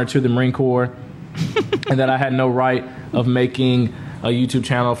dishonor to the Marine Corps and that I had no right of making a YouTube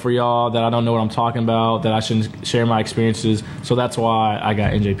channel for y'all, that I don't know what I'm talking about, that I shouldn't share my experiences. So that's why I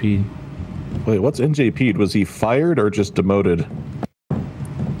got NJP'd. Wait, what's NJP'd? Was he fired or just demoted?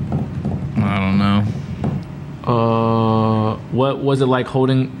 I don't know. What was it like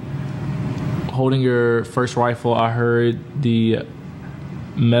holding your first rifle? I heard the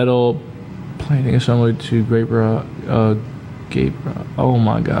metal plating is similar to Gape. Oh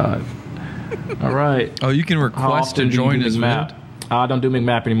my god! All right. Oh, you can request to join his map. I don't do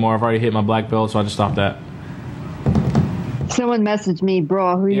McMap anymore. I've already hit my black belt, so I just stopped that. Someone messaged me,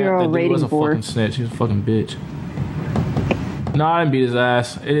 bro. Who you're all rating was a for? Fucking snitch. He was a fucking bitch. No, I didn't beat his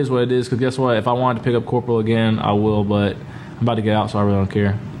ass. It is what it is, because guess what? If I wanted to pick up Corporal again, I will, but I'm about to get out, so I really don't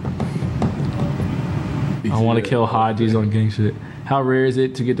care. I want to kill Hodges on gang shit. How rare is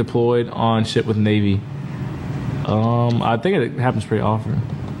it to get deployed on ship with Navy? I think it happens pretty often.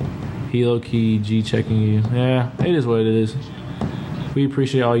 He low-key G-checking you. Yeah, it is what it is. We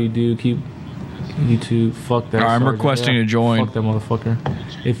appreciate all you do. Keep YouTube. Fuck that. I'm requesting to join. Fuck that motherfucker.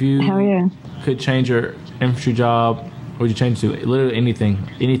 If you could change your infantry job, what would you change to? Literally anything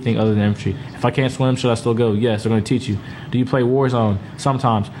other than infantry. If I can't swim, should I still go? Yes, they're going to teach you. Do you play Warzone?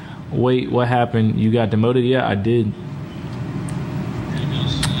 Sometimes. Wait, what happened? You got demoted? Yeah, I did.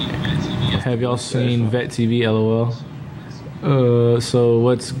 Have y'all seen Vet TV? LOL. So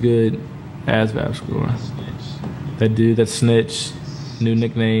what's good? ASVAB score. That dude that snitched. New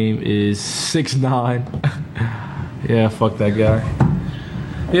nickname is 6'9". Yeah, fuck that guy.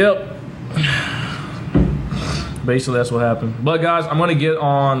 Yep. Basically, that's what happened. But guys, I'm gonna get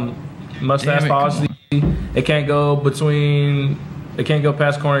on mustache policy. It can't go past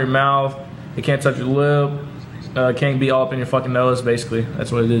the corner of your mouth. It can't touch your lip. It can't be all up in your fucking nose. Basically,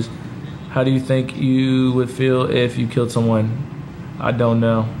 that's what it is. How do you think you would feel if you killed someone? I don't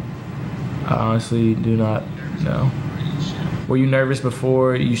know. I honestly do not know. Were you nervous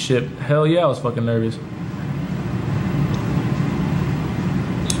before you shipped? Hell yeah, I was fucking nervous.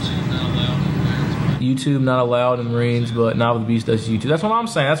 YouTube not allowed in Marines, but Not With the Beast does YouTube. That's what I'm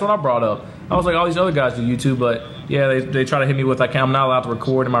saying. That's what I brought up. I was like, all these other guys do YouTube, but yeah, they try to hit me with like, I'm not allowed to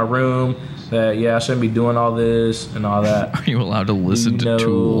record in my room. That I shouldn't be doing all this and all that. Are you allowed to listen to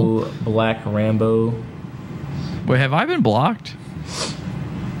Tool? Black Rambo. Wait, have I been blocked?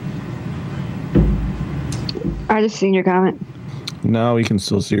 I just seen your comment. No, we can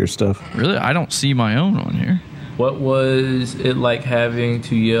still see your stuff. Really? I don't see my own on here. What was it like having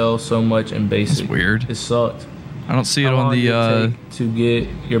to yell so much in basic? It's weird. It sucked. I don't see it on the to get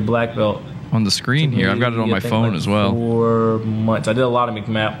your black belt on the screen here. I've got it on my phone as well. 4 months. I did a lot of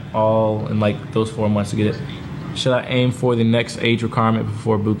McMap all in like those 4 months to get it. Should I aim for the next age requirement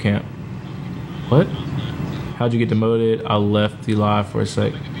before boot camp? What? How'd you get demoted? I left the live for a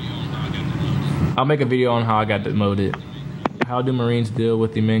sec. I'll make a video on how I got demoted. How do Marines deal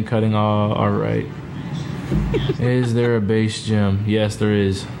with the men cutting all right? Is there a base gym? Yes, there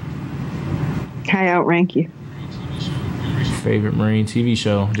is. I outrank you. favorite Marine TV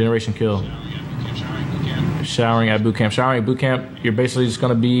show? Generation Kill. Showering at boot camp. Showering at boot camp, you're basically just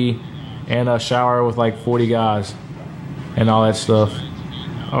going to be in a shower with like 40 guys and all that stuff.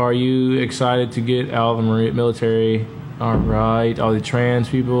 Are you excited to get out of the military? All right. All the trans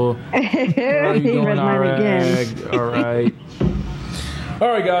people. How are you doing, Iraq? All right. All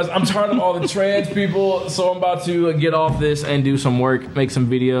right, guys. I'm tired of all the trans people, so I'm about to get off this and do some work, make some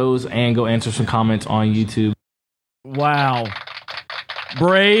videos, and go answer some comments on YouTube. Wow.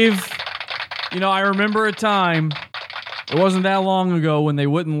 Brave. You know, I remember a time, it wasn't that long ago, when they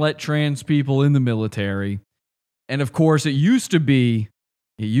wouldn't let trans people in the military. And of course, it used to be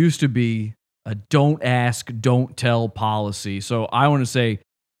a don't ask, don't tell policy. So I want to say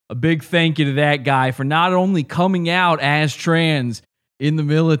a big thank you to that guy for not only coming out as trans in the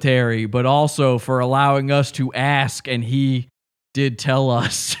military, but also for allowing us to ask, and he did tell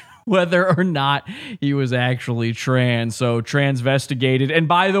us whether or not he was actually trans. So transvestigated. And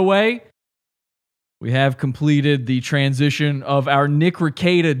by the way, we have completed the transition of our Nick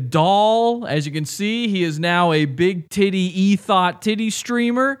Rekieta doll. As you can see, he is now a big titty e-thought titty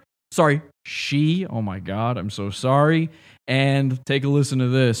streamer. Sorry, she. Oh my God, I'm so sorry. And take a listen to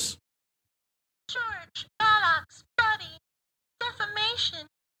this. George, Alex, buddy, defamation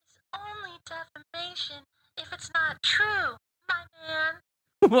is only defamation if it's not true, my man.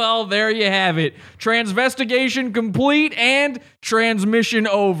 Well, there you have it. Transvestigation complete and transmission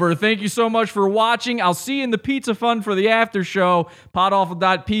over. Thank you so much for watching. I'll see you in the pizza fun for the after show,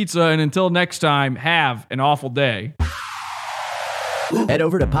 podawful.pizza, and until next time, have an awful day. Head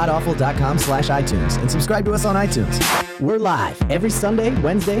over to podawful.com/iTunes and subscribe to us on iTunes. We're live every Sunday,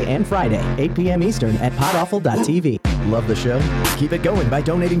 Wednesday, and Friday, 8 p.m. Eastern at podawful.tv. Love the show? Keep it going by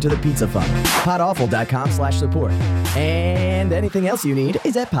donating to the Pizza Fund. podawful.com/support. And anything else you need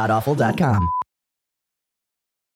is at podawful.com.